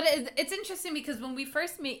 But it's interesting because when we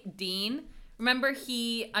first meet Dean, remember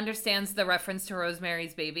he understands the reference to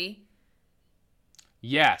Rosemary's Baby?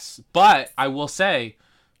 Yes, but I will say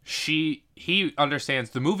he understands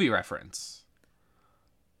the movie reference.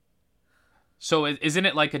 So isn't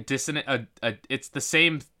it like a dissonant? It's the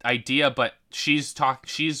same idea, but she's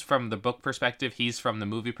from the book perspective. He's from the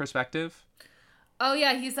movie perspective. Oh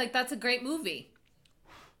yeah, he's like, that's a great movie.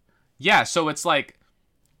 Yeah, so it's like,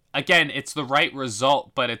 again, it's the right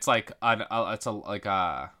result, but it's like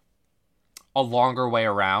a longer way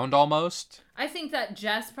around almost. I think that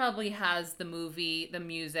Jess probably has the movie, the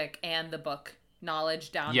music, and the book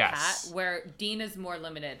knowledge down pat, where Dean is more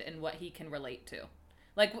limited in what he can relate to.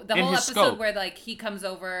 Like, the whole episode scope. where, like, he comes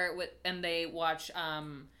over and they watch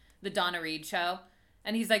the Donna Reed show.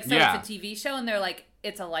 And he's like, so it's a TV show? And they're like,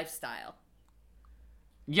 it's a lifestyle.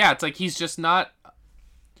 Yeah, it's like he's just not...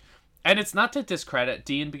 And it's not to discredit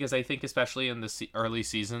Dean, because I think especially in the early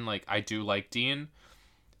season, like, I do like Dean.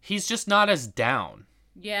 He's just not as down.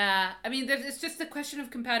 Yeah, I mean, it's just a question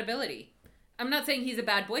of compatibility. I'm not saying he's a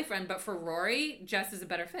bad boyfriend, but for Rory, Jess is a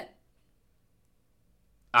better fit.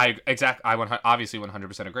 I obviously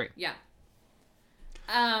 100% agree. Yeah.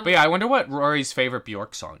 But yeah, I wonder what Rory's favorite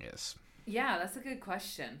Bjork song is. Yeah, that's a good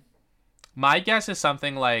question. My guess is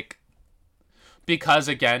something like, because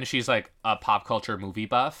again, she's like a pop culture movie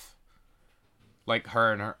buff. Like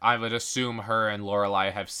I would assume her and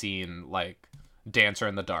Lorelai have seen like Dancer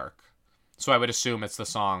in the Dark. So I would assume it's the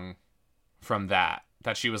song from that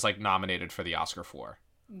she was like nominated for the Oscar for.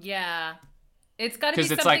 Yeah. It's got to be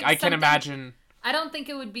something. Because it's like, I can imagine... I don't think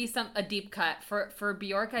it would be a deep cut for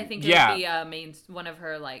Bjork. I think it would be one of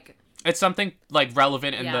her like It's something, like,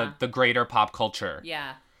 relevant in the greater pop culture.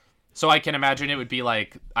 Yeah. So I can imagine it would be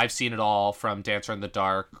like, I've Seen It All from Dancer in the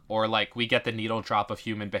Dark, or like we get the needle drop of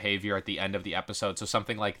human behavior at the end of the episode, so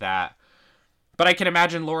something like that. But I can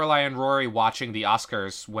imagine Lorelai and Rory watching the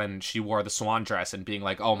Oscars when she wore the swan dress and being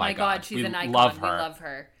like, oh my God, she's an icon. Love her. We love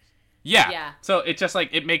her. Yeah. So it just, like,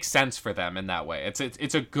 it makes sense for them in that way.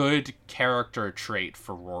 It's a good character trait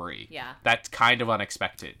for Rory. Yeah. That's kind of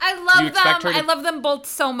unexpected. I love them. I love them both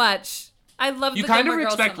so much. I love you the kind of Gilmore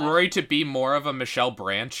expect so much. Rory to be more of a Michelle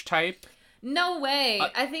Branch type. No way.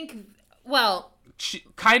 I think, she,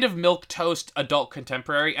 kind of milquetoast adult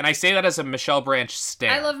contemporary, and I say that as a Michelle Branch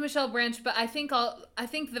stan. I love Michelle Branch, but I think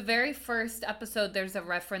the very first episode there's a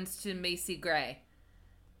reference to Macy Gray.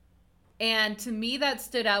 And to me that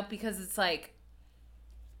stood out because it's like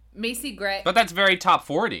Macy Gray. But that's very top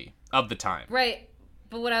 40 of the time. Right.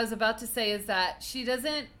 But what I was about to say is that she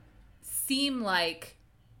doesn't seem like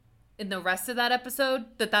in the rest of that episode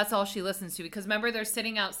that's all she listens to, because remember they're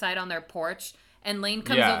sitting outside on their porch and Lane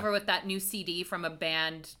comes over with that new CD from a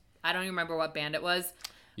band. I don't even remember what band it was.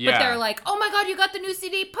 Yeah. But they're like, oh my God, you got the new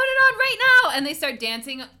CD, put it on right now. And they start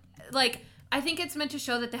dancing. Like, I think it's meant to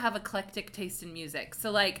show that they have eclectic taste in music. So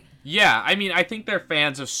like, yeah, I mean, I think they're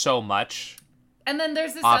fans of so much. And then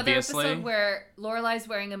there's this obviously. Other episode where Lorelai's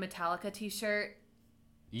wearing a Metallica t-shirt.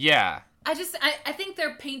 Yeah. I think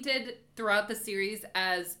they're painted throughout the series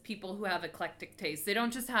as people who have eclectic taste. They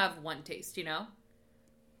don't just have one taste, you know?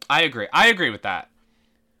 I agree with that.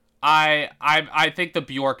 I think the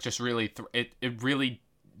Bjork just really it really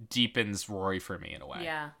deepens Rory for me in a way.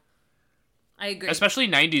 Yeah. I agree. Especially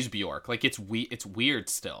 90s Bjork. Like, it's weird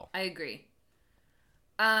still. I agree.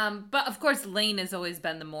 But of course Lane has always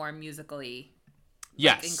been the more musically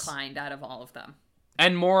inclined out of all of them.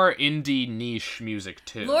 And more indie niche music,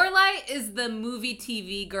 too. Lorelai is the movie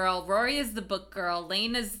TV girl. Rory is the book girl.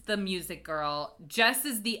 Lane is the music girl. Jess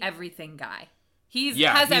is the everything guy. He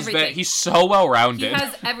has everything. He's so well-rounded. He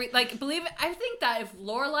has I think that if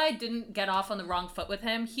Lorelai didn't get off on the wrong foot with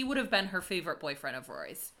him, he would have been her favorite boyfriend of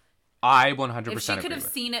Rory's. I 100% agree. If she could have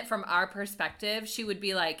seen it from our perspective, she would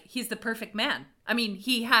be like, he's the perfect man. I mean,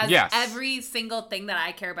 he has every single thing that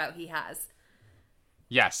I care about, he has.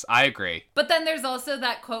 Yes, I agree. But then there's also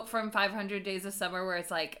that quote from 500 Days of Summer where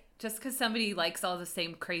it's like, just because somebody likes all the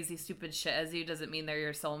same crazy, stupid shit as you doesn't mean they're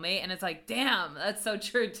your soulmate. And it's like, damn, that's so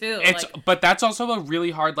true, too. But that's also a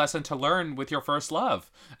really hard lesson to learn with your first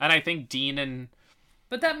love. And I think Dean and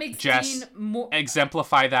but that makes Jess Dean more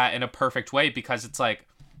exemplify that in a perfect way, because it's like,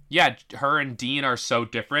 yeah, her and Dean are so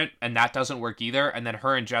different, and that doesn't work either. And then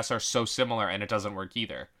her and Jess are so similar, and it doesn't work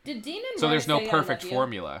either. Did Dean and so Rory there's no say perfect I love you?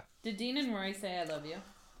 formula. Did Dean and Rory say I love you?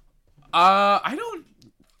 I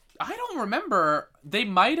don't remember. They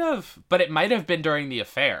might have, but it might have been during the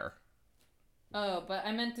affair. Oh, but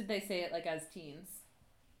I meant, did they say it like as teens?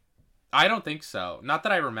 I don't think so. Not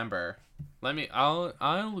that I remember.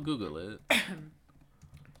 I'll Google it.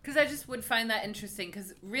 Because I just would find that interesting.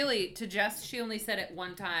 Because really, to Jess, she only said it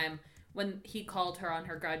one time when he called her on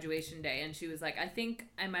her graduation day, and she was like, "I think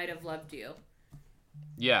I might have loved you."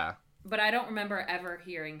 Yeah. But I don't remember ever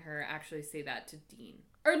hearing her actually say that to Dean.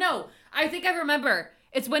 Or no, I think I remember.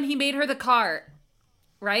 It's when he made her the car,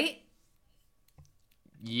 right?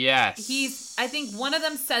 Yes. I think one of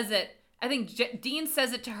them says it. I think Dean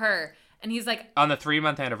says it to her, and he's like... On the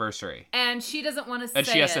 3-month anniversary. And she doesn't want to say it. And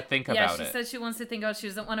she has to think about it. Yeah, she says she wants to think about it. She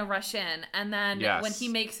doesn't want to rush in. And then when he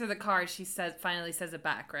makes her the car, she finally says it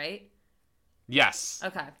back, right? Yes.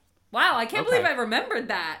 Okay. Wow, I can't believe I remembered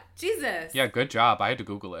that. Jesus. Yeah, good job. I had to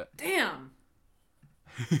Google it. Damn.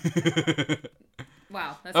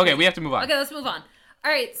 Wow. That's okay, crazy. we have to move on. Okay, let's move on.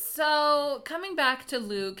 All right, so coming back to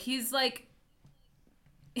Luke, he's like...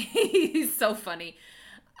 he's so funny.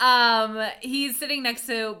 He's sitting next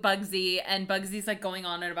to Bugsy, and Bugsy's like going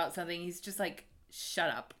on about something. He's just like, shut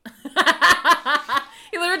up.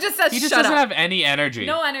 He literally just says, he just shut doesn't up. have any energy.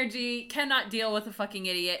 No energy, cannot deal with a fucking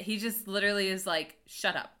idiot. He just literally is like,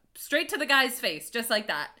 shut up. Straight to the guy's face, just like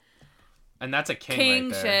that. And that's a king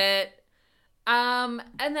right there. Shit.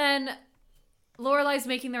 And then Lorelai's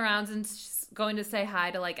making the rounds and she's going to say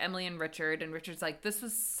hi to like Emily and Richard, and Richard's like, this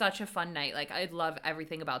was such a fun night. Like, I love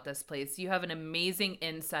everything about this place. You have an amazing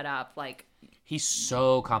inn set up. Like, he's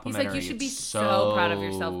so complimentary. He's like, you should be so proud of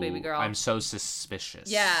yourself, baby girl. I'm so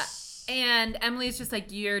suspicious. Yeah. And Emily's just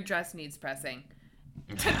like, your dress needs pressing.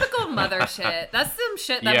 Typical mother shit. That's some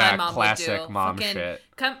shit that my mom would do. Classic mom shit.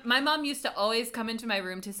 My mom used to always come into my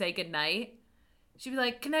room to say goodnight. She'd be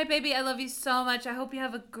like, good night, baby. I love you so much. I hope you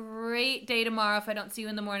have a great day tomorrow if I don't see you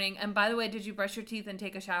in the morning. And by the way, did you brush your teeth and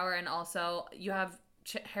take a shower? And also, you have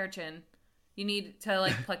hair chin. You need to,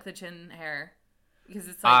 like, pluck the chin hair. Because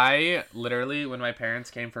it's like... I literally, when my parents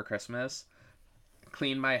came for Christmas,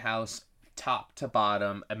 cleaned my house top to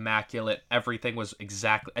bottom, immaculate. Everything was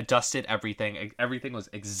exactly... I dusted everything. Everything was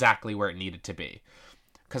exactly where it needed to be.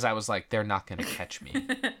 Because I was like, they're not going to catch me.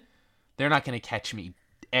 They're not going to catch me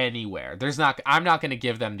anywhere. I'm not going to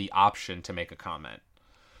give them the option to make a comment.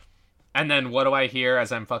 And then what do I hear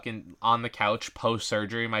as I'm fucking on the couch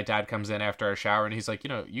post-surgery? My dad comes in after a shower and he's like,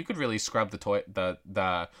 you could really scrub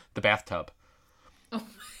the bathtub. Oh.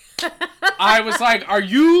 I was like, are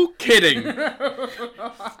you kidding? I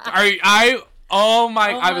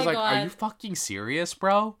was like, God. Are you fucking serious,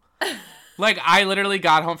 bro? Like, I literally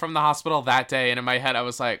got home from the hospital that day and in my head I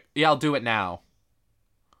was like, yeah, I'll do it now.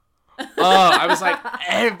 I was like,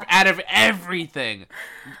 out of everything.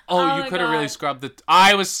 You could have really scrubbed the...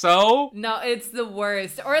 I was so... No, it's the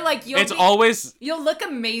worst. Or, like, you'll look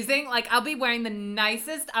amazing. Like, I'll be wearing the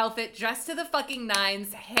nicest outfit, dressed to the fucking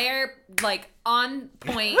nines, hair, like, on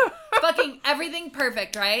point, fucking everything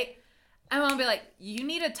perfect, right? And I'll be like, you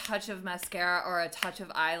need a touch of mascara or a touch of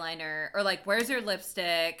eyeliner. Or, like, where's your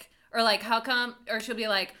lipstick? Or, like, how come... Or she'll be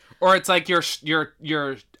like... Or it's like your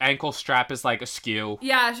ankle strap is like askew.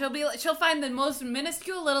 Yeah, she'll find the most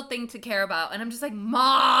minuscule little thing to care about, and I'm just like,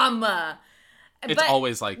 Mom. It's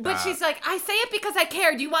always like that. But she's like, I say it because I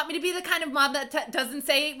care. Do you want me to be the kind of mom that doesn't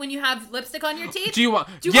say it when you have lipstick on your teeth? Do you want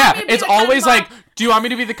me to it's always like, do you want me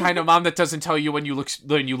to be the kind of mom that doesn't tell you when you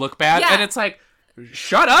look bad? Yeah. And it's like,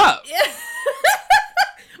 shut up.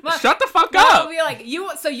 Shut the fuck up. Will be like, you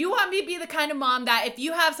want me to be the kind of mom that if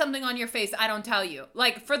you have something on your face, I don't tell you.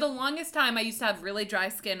 Like, for the longest time, I used to have really dry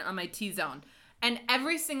skin on my T-zone. And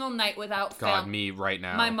every single night without fail... God, me right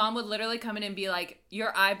now. My mom would literally come in and be like,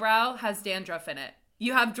 your eyebrow has dandruff in it.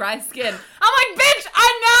 You have dry skin. I'm like, bitch,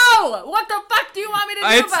 I know! What the fuck do you want me to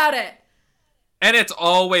do about it? And it's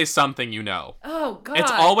always something you know. Oh, God.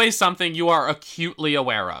 It's always something you are acutely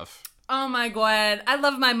aware of. Oh my God. I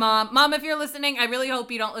love my mom. Mom, if you're listening, I really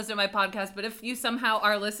hope you don't listen to my podcast, but if you somehow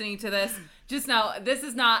are listening to this, just know this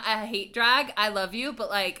is not a hate drag. I love you, but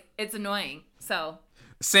like, it's annoying. So.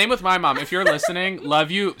 Same with my mom. If you're listening,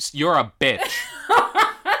 love you. You're a bitch.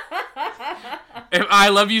 I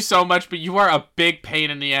love you so much, but you are a big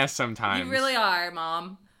pain in the ass sometimes. You really are,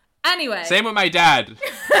 Mom. Anyway. Same with my dad.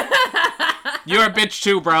 You're a bitch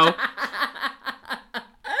too, bro.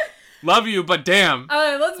 Love you, but damn. All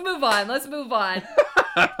right, let's move on.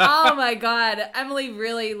 Oh my God. Emily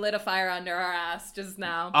really lit a fire under our ass just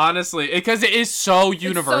now. Honestly, because it is so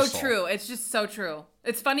universal. It's so true. It's just so true.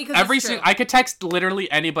 It's funny because it's true. I could text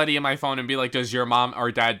literally anybody in my phone and be like, does your mom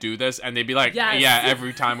or dad do this? And they'd be like, yes. Yeah,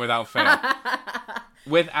 every time without fail.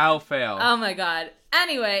 Without fail. Oh my God.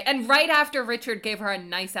 Anyway, and right after Richard gave her a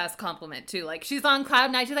nice ass compliment too. Like, she's on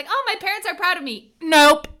cloud nine. She's like, oh, my parents are proud of me.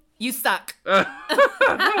 Nope. You suck. But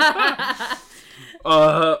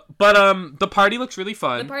the party looks really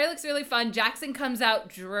fun. Jackson comes out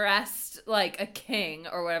dressed like a king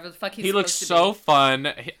or whatever the fuck he's He supposed to be. looks so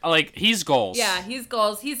fun. He's goals. Yeah, he's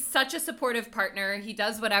goals. He's such a supportive partner. He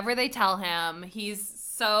does whatever they tell him. He's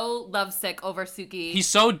so lovesick over Suki. He's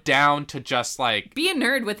so down to just be a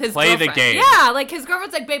nerd with his play girlfriend. The game. Yeah, like his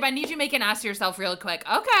girlfriend's like, babe, I need you to make an ass of yourself real quick.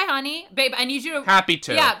 Okay, honey. Babe, I need you to... Happy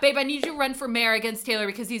to. Yeah, babe, I need you to run for mayor against Taylor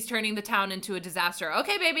because he's turning the town into a disaster.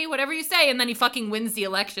 Okay, baby, whatever you say. And then he fucking wins the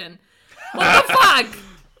election. What the fuck?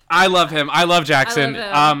 I love him. I love Jackson.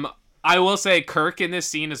 I love him. I will say Kirk in this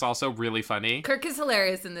scene is also really funny. Kirk is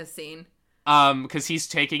hilarious in this scene. Because he's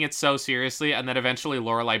taking it so seriously and then eventually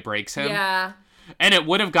Lorelai breaks him. Yeah. And it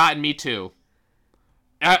would have gotten me too.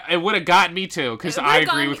 It would have gotten me too, because I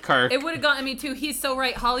agree with Kirk. It would have gotten me too. He's so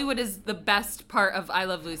right. Hollywood is the best part of I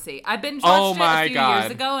Love Lucy. I binge watched it a few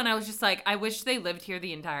years ago, and I was just like, I wish they lived here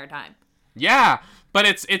the entire time. Yeah, but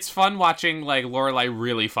it's fun watching Lorelai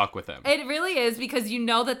really fuck with him. It really is, because you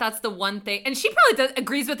know that's the one thing, and she probably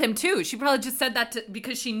agrees with him too. She probably just said that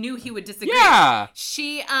because she knew he would disagree. Yeah,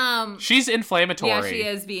 she's inflammatory. Yeah, she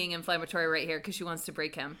is being inflammatory right here because she wants to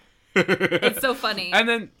break him. It's so funny. And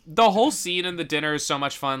then the whole scene in the dinner is so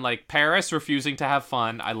much fun. Paris refusing to have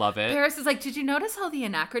fun. I love it. Paris is like, did you notice all the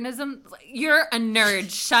anachronism? You're a nerd.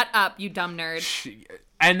 Shut up, you dumb nerd.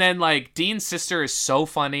 And then Dean's sister is so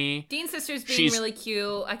funny. Dean's sister's being really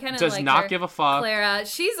cute. I kind of does not give a fuck. Clara.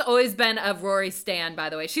 She's always been a Rory stan,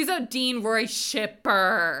 by the way. She's a Dean Rory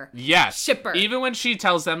shipper. Yes. Shipper. Even when she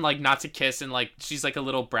tells them not to kiss and she's a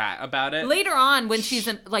little brat about it. Later on, when she's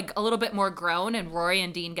a little bit more grown and Rory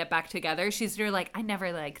and Dean get back together, she's like, I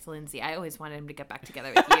never liked Lindsay. I always wanted him to get back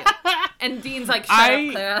together with you. And Dean's like, shut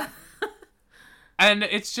up, Clara. And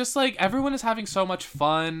it's just like everyone is having so much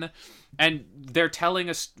fun, and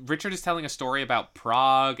Richard is telling a story about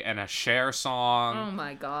Prague and a Cher song. Oh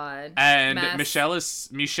my god. And Michelle is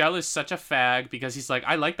such a fag because he's like,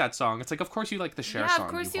 I like that song. It's like, of course you like the Cher song. Yeah,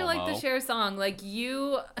 of course you like the Cher song. Like,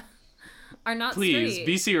 you are not Please, straight.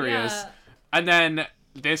 be serious. Yeah. And then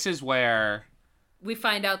this is where we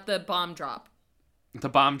find out the bomb drop. The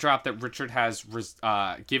bomb drop that Richard has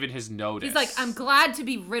given his notice. He's like, I'm glad to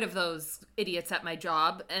be rid of those idiots at my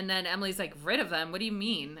job. And then Emily's like, rid of them? What do you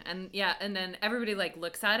mean? And yeah, and then everybody like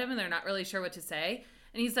looks at him and they're not really sure what to say.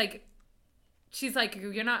 And he's like, she's like,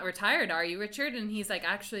 you're not retired, are you, Richard? And he's like,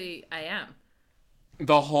 actually, I am.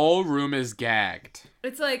 The whole room is gagged.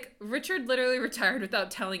 It's like, Richard literally retired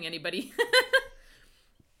without telling anybody.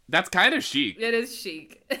 That's kind of chic. It is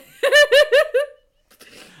chic.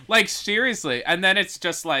 Like, seriously. And then it's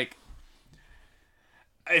just like,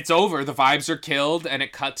 it's over. The vibes are killed, and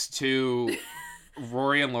it cuts to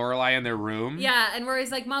Rory and Lorelai in their room. Yeah, and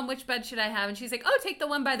Rory's like, Mom, which bed should I have? And she's like, oh, take the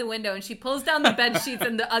one by the window. And she pulls down the bed sheets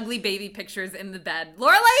and the ugly baby pictures in the bed.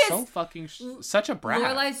 Lorelai is so fucking such a brat.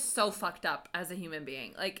 Lorelai's so fucked up as a human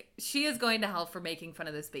being. Like, she is going to hell for making fun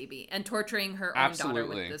of this baby and torturing her own daughter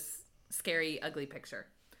with this scary, ugly picture.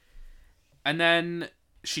 And then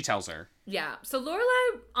she tells her. Yeah. So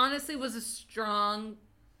Lorelai honestly was a strong,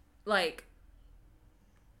 like,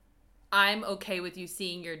 I'm okay with you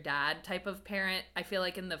seeing your dad type of parent. I feel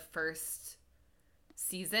like in the first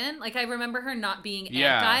season, like, I remember her not being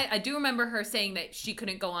anti. I do remember her saying that she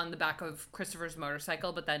couldn't go on the back of Christopher's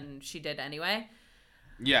motorcycle, but then she did anyway.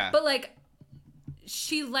 Yeah. But, like,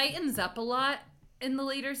 she lightens up a lot in the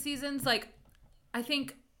later seasons. Like, I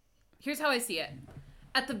think, here's how I see it.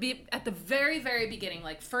 At the very, very beginning,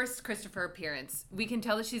 like, first Christopher appearance, we can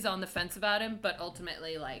tell that she's on the fence about him, but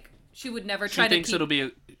ultimately, like, she would never try to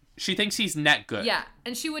keep... She thinks he's net good. Yeah,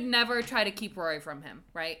 and she would never try to keep Rory from him,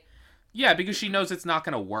 right? Yeah, because she knows it's not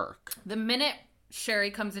going to work. The minute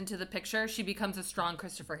Sherry comes into the picture, she becomes a strong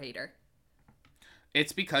Christopher hater.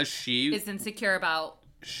 It's because she... is insecure about...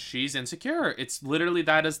 She's insecure. It's literally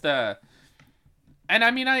that is the... And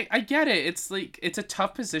I mean, I get it. It's like, it's a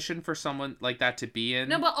tough position for someone like that to be in.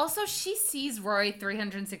 No, but also she sees Rory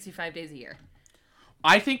 365 days a year.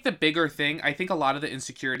 I think the bigger thing, I think a lot of the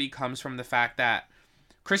insecurity comes from the fact that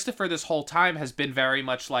Christopher this whole time has been very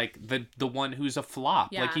much like the one who's a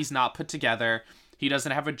flop. Yeah. Like, he's not put together. He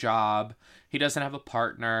doesn't have a job. He doesn't have a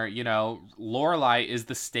partner. You know, Lorelai is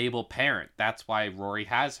the stable parent. That's why Rory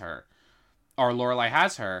has her. Or Lorelai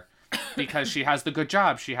has her. Because she has the good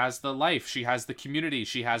job, she has the life, she has the community,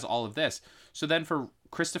 she has all of this. So then for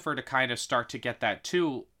Christopher to kind of start to get that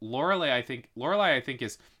too, Lorelai I think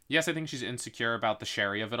is, yes, I think she's insecure about the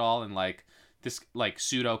Sherry of it all and like this like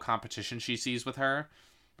pseudo competition she sees with her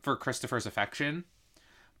for Christopher's affection.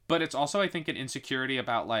 But it's also, I think, an insecurity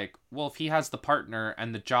about like, well, if he has the partner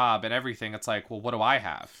and the job and everything, it's like, well, what do I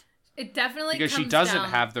have? It definitely because she doesn't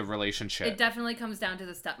have the relationship. It definitely comes down to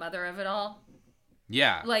the stepmother of it all.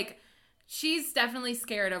 Yeah. Like, she's definitely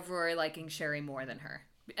scared of Rory liking Sherry more than her.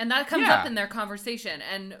 And that comes up in their conversation.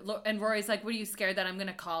 And Rory's like, what are you scared that I'm going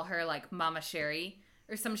to call her, like, Mama Sherry?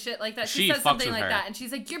 Or some shit like that. She says something like that. And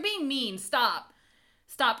she's like, you're being mean. Stop.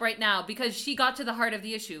 Stop right now. Because she got to the heart of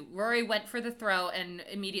the issue. Rory went for the throat and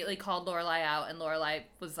immediately called Lorelai out. And Lorelai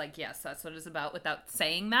was like, yes, that's what it's about, without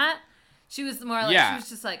saying that. She was more like, she was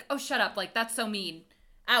just like, oh, shut up. Like, that's so mean.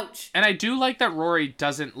 Ouch. And I do like that Rory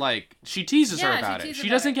doesn't, like, she teases her about it. She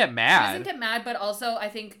doesn't get mad. She doesn't get mad, but also I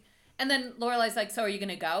think, and then Lorelai's like, so are you going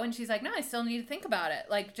to go? And she's like, no, I still need to think about it.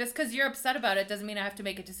 Like, just because you're upset about it doesn't mean I have to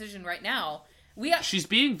make a decision right now. She's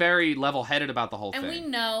being very level-headed about the whole thing. And we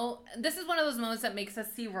know, this is one of those moments that makes us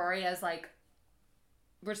see Rory as, like,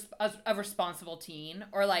 a responsible teen,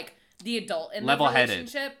 or, like, the adult in the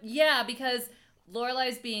relationship. Yeah, because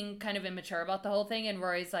Lorelai's being kind of immature about the whole thing, and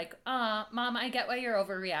Rory's like, Mom, I get why you're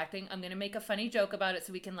overreacting. I'm going to make a funny joke about it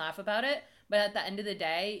so we can laugh about it. But at the end of the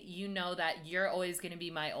day, you know that you're always going to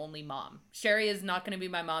be my only mom. Sherry is not going to be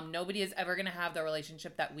my mom. Nobody is ever going to have the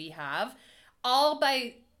relationship that we have. All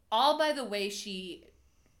by the way she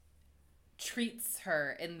treats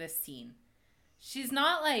her in this scene. She's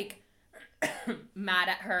not, like, mad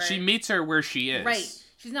at her. She meets her where she is. Right.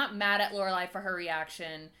 She's not mad at Lorelai for her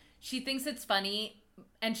reaction. She thinks it's funny,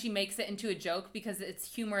 and she makes it into a joke because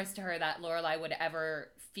it's humorous to her that Lorelai would ever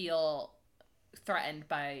feel threatened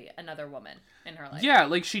by another woman in her life. Yeah,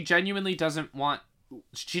 like, she genuinely doesn't want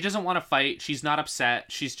to fight. She's not upset.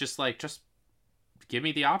 She's just like, just give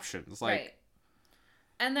me the options. Like, right.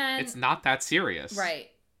 And then it's not that serious.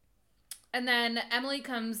 Right. And then Emily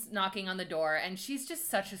comes knocking on the door, and she's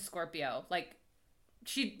just such a Scorpio. Like,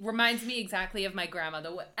 she reminds me exactly of my grandma.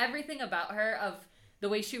 Everything about her, of the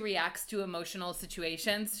way she reacts to emotional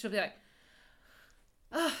situations, she'll be like,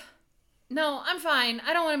 "Ugh, no, I'm fine.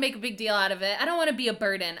 I don't want to make a big deal out of it. I don't want to be a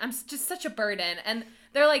burden. I'm just such a burden." And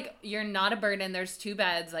they're like, "You're not a burden. There's 2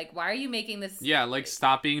 beds. Like, why are you making this?" Yeah, like,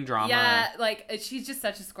 stop being drama. Yeah, like, she's just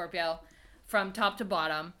such a Scorpio from top to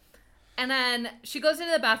bottom. And then she goes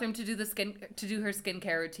into the bathroom to do her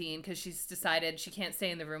skincare routine because she's decided she can't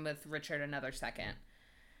stay in the room with Richard another second.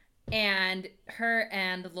 And her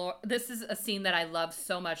and Laura, this is a scene that I love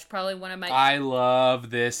so much. Probably one of my I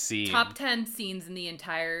love this scene. top 10 scenes in the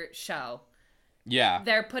entire show. Yeah.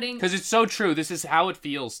 They're putting... Because it's so true. This is how it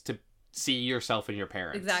feels to see yourself in your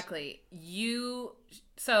parents. Exactly.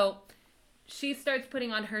 So she starts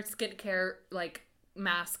putting on her skincare, like,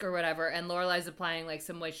 mask or whatever, and Lorelai's applying, like,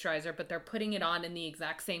 some moisturizer, but they're putting it on in the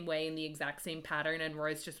exact same way, in the exact same pattern, and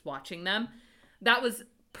Rory's just watching them. That was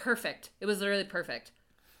perfect. It was literally perfect.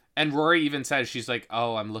 And Rory even says, she's like,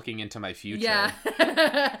 "Oh, I'm looking into my future." Yeah.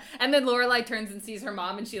 And then Lorelai turns and sees her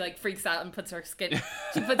mom, and she, like, freaks out and puts her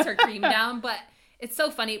cream down. But it's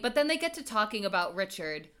so funny. But then they get to talking about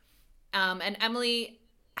Richard. And Emily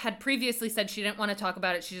had previously said she didn't want to talk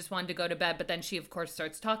about it. She just wanted to go to bed. But then she, of course,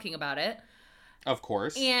 starts talking about it. Of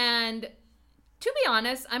course. And to be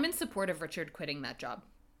honest, I'm in support of Richard quitting that job.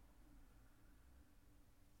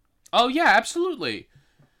 Oh, yeah, absolutely.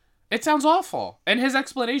 It sounds awful. And his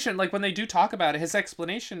explanation, like, when they do talk about it, his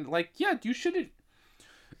explanation, like, yeah, you shouldn't,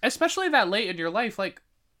 especially that late in your life, like,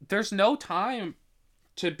 there's no time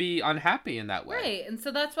to be unhappy in that way. Right. And so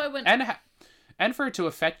that's why when... And for it to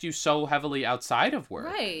affect you so heavily outside of work.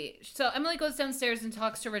 Right. So Emily goes downstairs and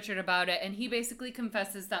talks to Richard about it, and he basically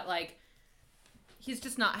confesses that, like, he's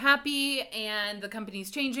just not happy, and the company's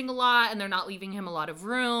changing a lot, and they're not leaving him a lot of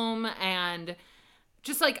room, and...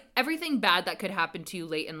 just, like, everything bad that could happen to you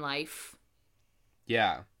late in life.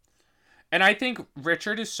 Yeah. And I think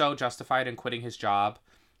Richard is so justified in quitting his job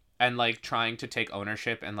and, like, trying to take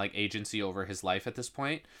ownership and, like, agency over his life at this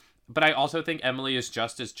point. But I also think Emily is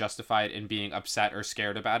just as justified in being upset or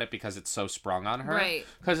scared about it because it's so sprung on her. Right.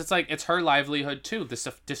 Because it's, like, it's her livelihood, too. This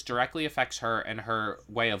directly affects her and her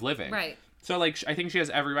way of living. Right. So, like, I think she has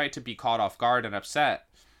every right to be caught off guard and upset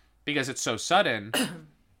because it's so sudden.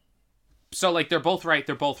 So, like, they're both right,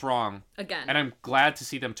 they're both wrong. Again. And I'm glad to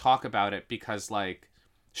see them talk about it because, like,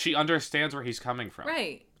 she understands where he's coming from.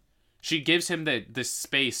 Right. She gives him the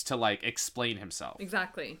space to, like, explain himself.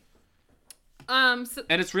 Exactly. And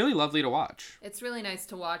it's really lovely to watch. It's really nice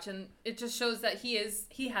to watch, and it just shows that he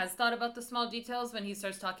has thought about the small details when he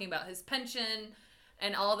starts talking about his pension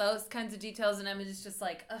and all those kinds of details, and Emily's just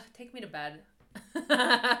like, ugh, take me to bed.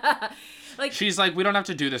 Like, she's like, we don't have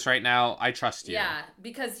to do this right now. I trust you. Yeah,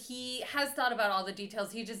 because he has thought about all the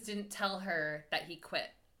details. He just didn't tell her that he quit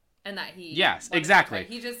and that he... Yes, exactly.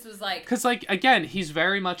 He just was like... Because, like, again, he's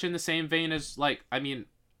very much in the same vein as, like, I mean,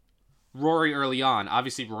 Rory early on.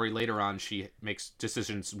 Obviously, Rory later on, she makes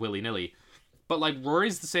decisions willy-nilly. But, like,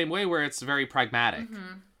 Rory's the same way where it's very pragmatic.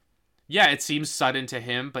 Mm-hmm. Yeah, it seems sudden to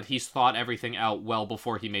him, but he's thought everything out well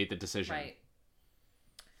before he made the decision. Right.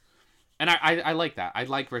 And I like that. I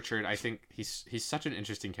like Richard. I think he's such an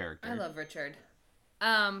interesting character. I love Richard.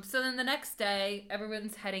 So then the next day,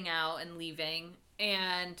 everyone's heading out and leaving,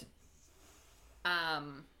 and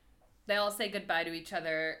they all say goodbye to each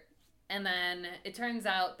other, and then it turns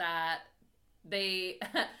out that they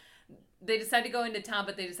decide to go into town,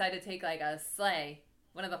 but they decide to take, like, a sleigh,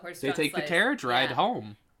 one of the horse-drawn sleighs. They take the carriage ride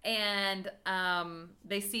home. And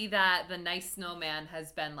they see that the nice snowman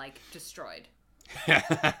has been, like, destroyed.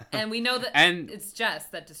 And we know that it's Jess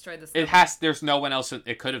that destroyed the snowman. There's no one else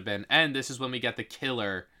it could have been. And this is when we get the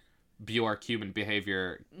killer Bjork human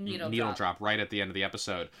behavior needle drop right at the end of the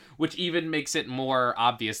episode, which even makes it more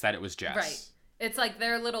obvious that it was Jess. Right. It's like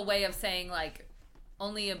their little way of saying, like,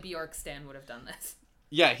 only a Bjork stan would have done this.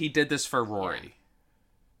 Yeah, he did this for Rory.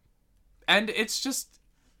 Yeah. And it's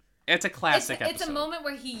a classic episode. It's a moment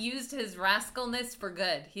where he used his rascalness for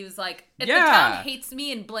good. He was like, if the town hates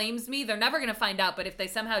me and blames me, they're never going to find out. But if they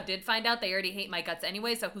somehow did find out, they already hate my guts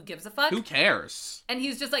anyway, so who gives a fuck? Who cares? And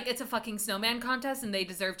he's just like, it's a fucking snowman contest, and they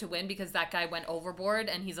deserve to win because that guy went overboard,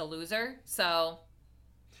 and he's a loser. So...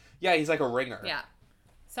 yeah, he's like a ringer. Yeah.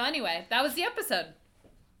 So anyway, that was the episode.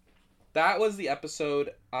 That was the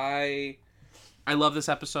episode. I love this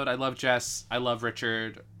episode. I love Jess. I love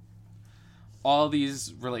Richard. All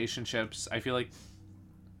these relationships, I feel like,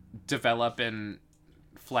 develop and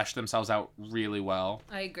flesh themselves out really well.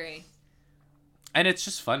 I agree. And it's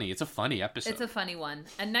just funny. It's a funny episode. It's a funny one.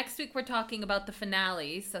 And next week we're talking about the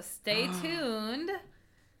finale, so stay tuned.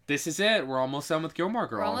 this is it. We're almost done with Gilmore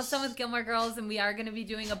Girls. We're almost done with Gilmore Girls, and we are going to be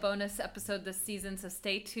doing a bonus episode this season, so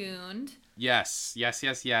stay tuned. Yes.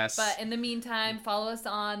 But in the meantime, follow us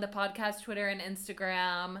on the podcast Twitter and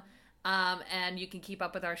Instagram, and you can keep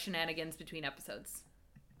up with our shenanigans between episodes.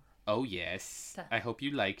 Oh, yes. I hope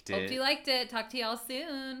you liked it. Hope you liked it. Talk to y'all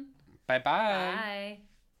soon. Bye-bye. Bye.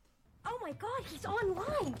 Oh my god, he's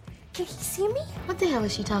online. Can he see me? What the hell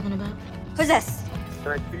is she talking about? Who's this?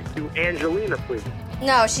 Can I speak to Angelina, please?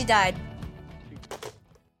 No, she died.